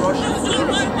 I rushed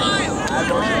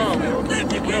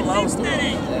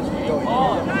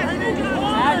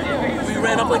we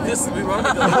ran up like this. We ran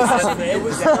up like this. It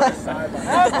was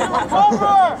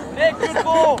Nick, good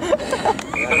ball! He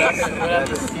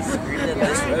screamed at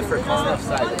this ref for calling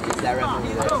offside. Is that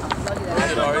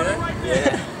ref over there?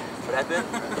 Yeah. What happened?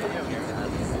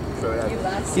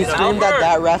 He screamed at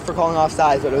that ref for calling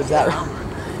offsides, but it was that ref.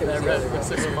 That ref for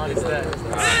 6 months is that.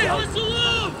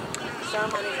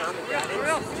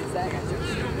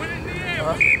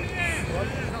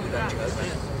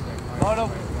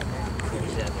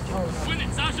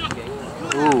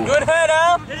 Good head,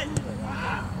 Al!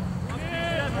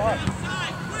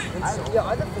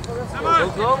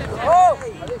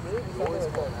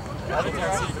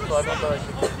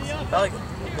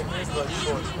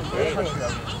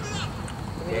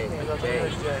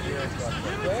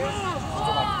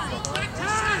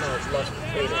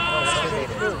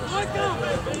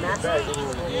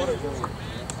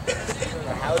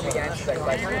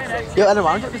 Yo, Adam,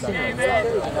 why don't you ever sing it?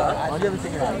 Why don't you ever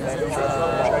sing it?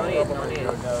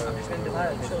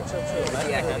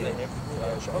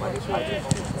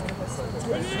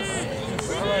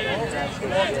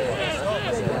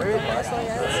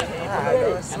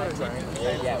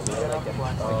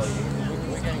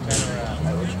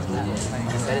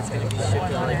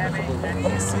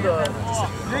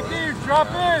 Nicky, drop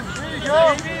in. There you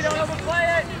go. Don't overplay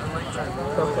it.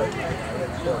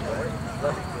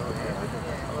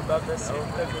 I'm about that same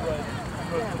type of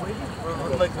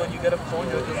like when you get a phone,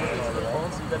 you're just looking for the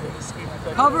phone, so you gotta make screen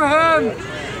protect. Cover him!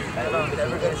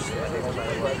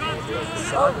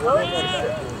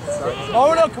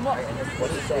 Oh no, come on.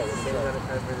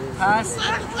 Pass.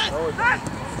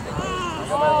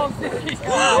 Oh,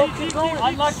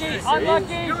 unlucky,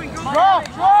 unlucky.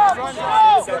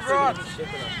 Drop.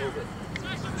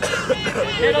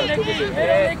 Hit him, Nicky. Hit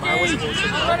him, Nicky.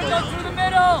 I'm gonna go through the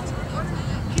middle.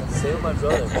 Same with my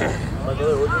brother. My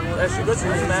brother ordered one.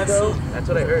 That's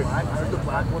what I heard.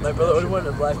 My brother ordered one,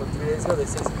 the black one 3 days ago. They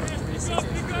say 3 to 6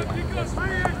 weeks.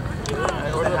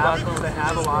 I ordered a black one. They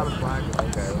have a lot of black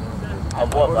ones. Okay. I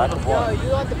bought black one. Yo, you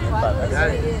want the black one?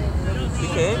 You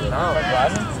came? No.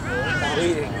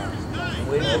 Waiting.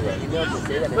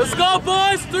 Let's go,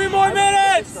 boys! 3 more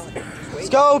minutes! Let's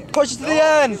go! Push it to the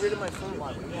end!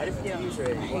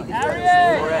 Harry!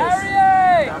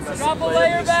 Drop a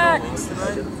layer back.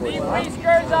 Leave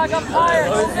ReisGerzog up higher.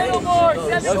 Go middle more.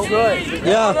 17.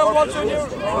 Yeah.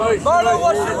 Marlo,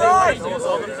 what's your right?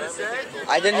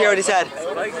 I didn't hear what he said.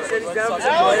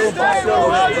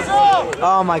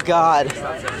 Oh my god.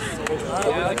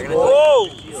 Whoa!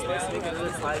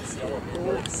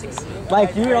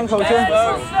 Mike, you young coach here?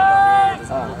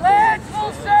 Land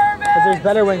full service. Because there's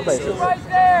better wing places. Right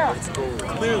there.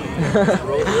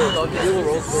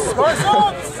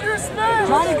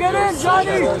 Johnny, get in,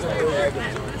 Johnny!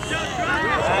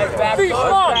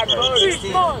 Beast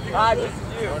Monk!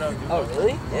 Oh,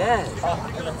 really? Yeah.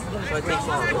 So it takes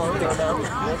long.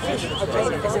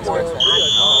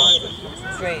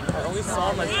 Train. I only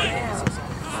saw my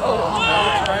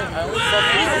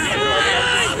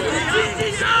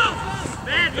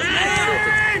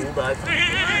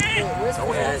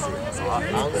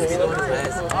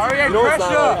Alright,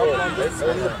 pressure!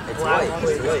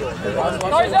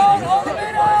 Garzone, hold the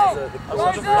middle!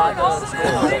 Garzone, hold the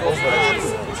middle!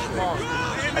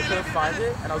 I couldn't find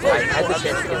it, and I was like, I had the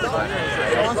chance to get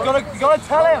it. You gotta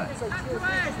tell him!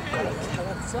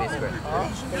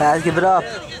 Guys, give it up.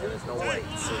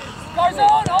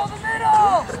 Garzone, hold the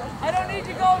middle! I don't need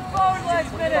you going forward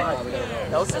last minute.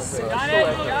 That was just sick.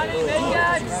 Johnny, make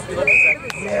that.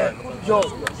 Yeah. Yo,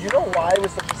 you know why it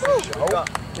was such a sick show?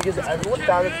 Because everyone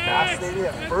found it fascinating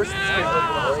at first.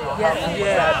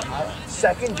 Yeah.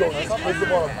 Second, Joe, this kids on a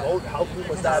boat. How cool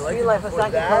was that? Like,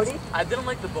 I didn't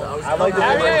like the boat. I like the boat.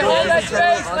 Harry, hold that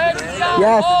space. Let it go.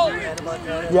 Yes. Hold.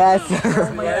 Yes.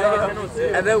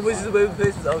 And then which is the way we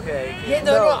placed okay. Yeah,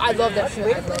 no, I love that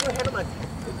shit.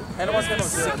 Hannah wants to know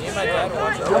sick. Me and my dad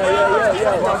watched it.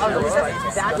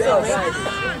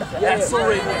 That's so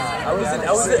right. I was in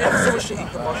episode where she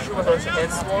ate the mushroom and her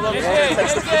hands swollen up.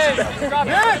 Drop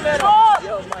it.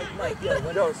 Yo, Mike, yo,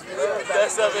 windows.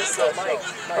 That's up, Mike.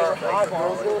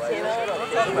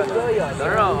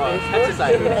 No,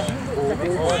 exercise.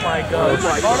 Oh my god.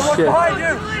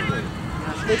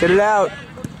 Shit. Get it out.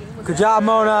 Good job,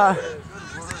 Mona.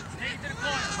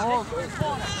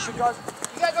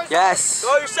 Yes.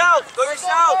 Go yourself! Go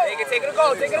yourself! Take it to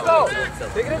go. Take it to go.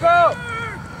 Take it to go.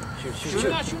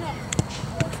 Shoot.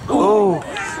 Oh.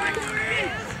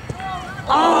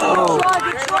 Oh.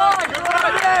 Good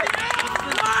try.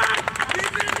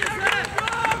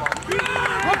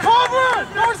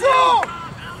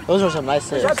 Those were some nice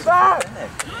saves. Yo,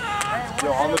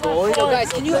 on the goalie. Yo,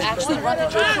 guys, can you actually run the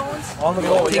joke zones? On the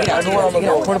goalie. Take it out.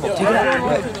 Portable. Take it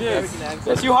out.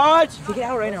 That's you, Hodge! Take it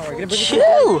out right now. We're gonna bring it.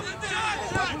 Chew!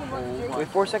 Wait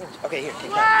 4 seconds. Okay, here,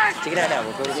 take it out. Take it out now.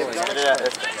 We'll go to the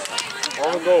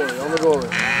On the goalie.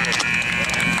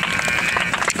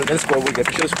 So then scoreboard, get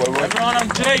the scoreboard. Everyone on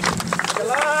Jake!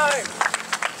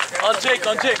 On Jake.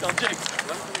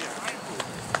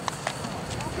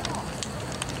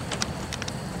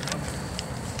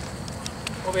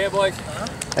 Over here, boys.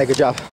 Hey, good job.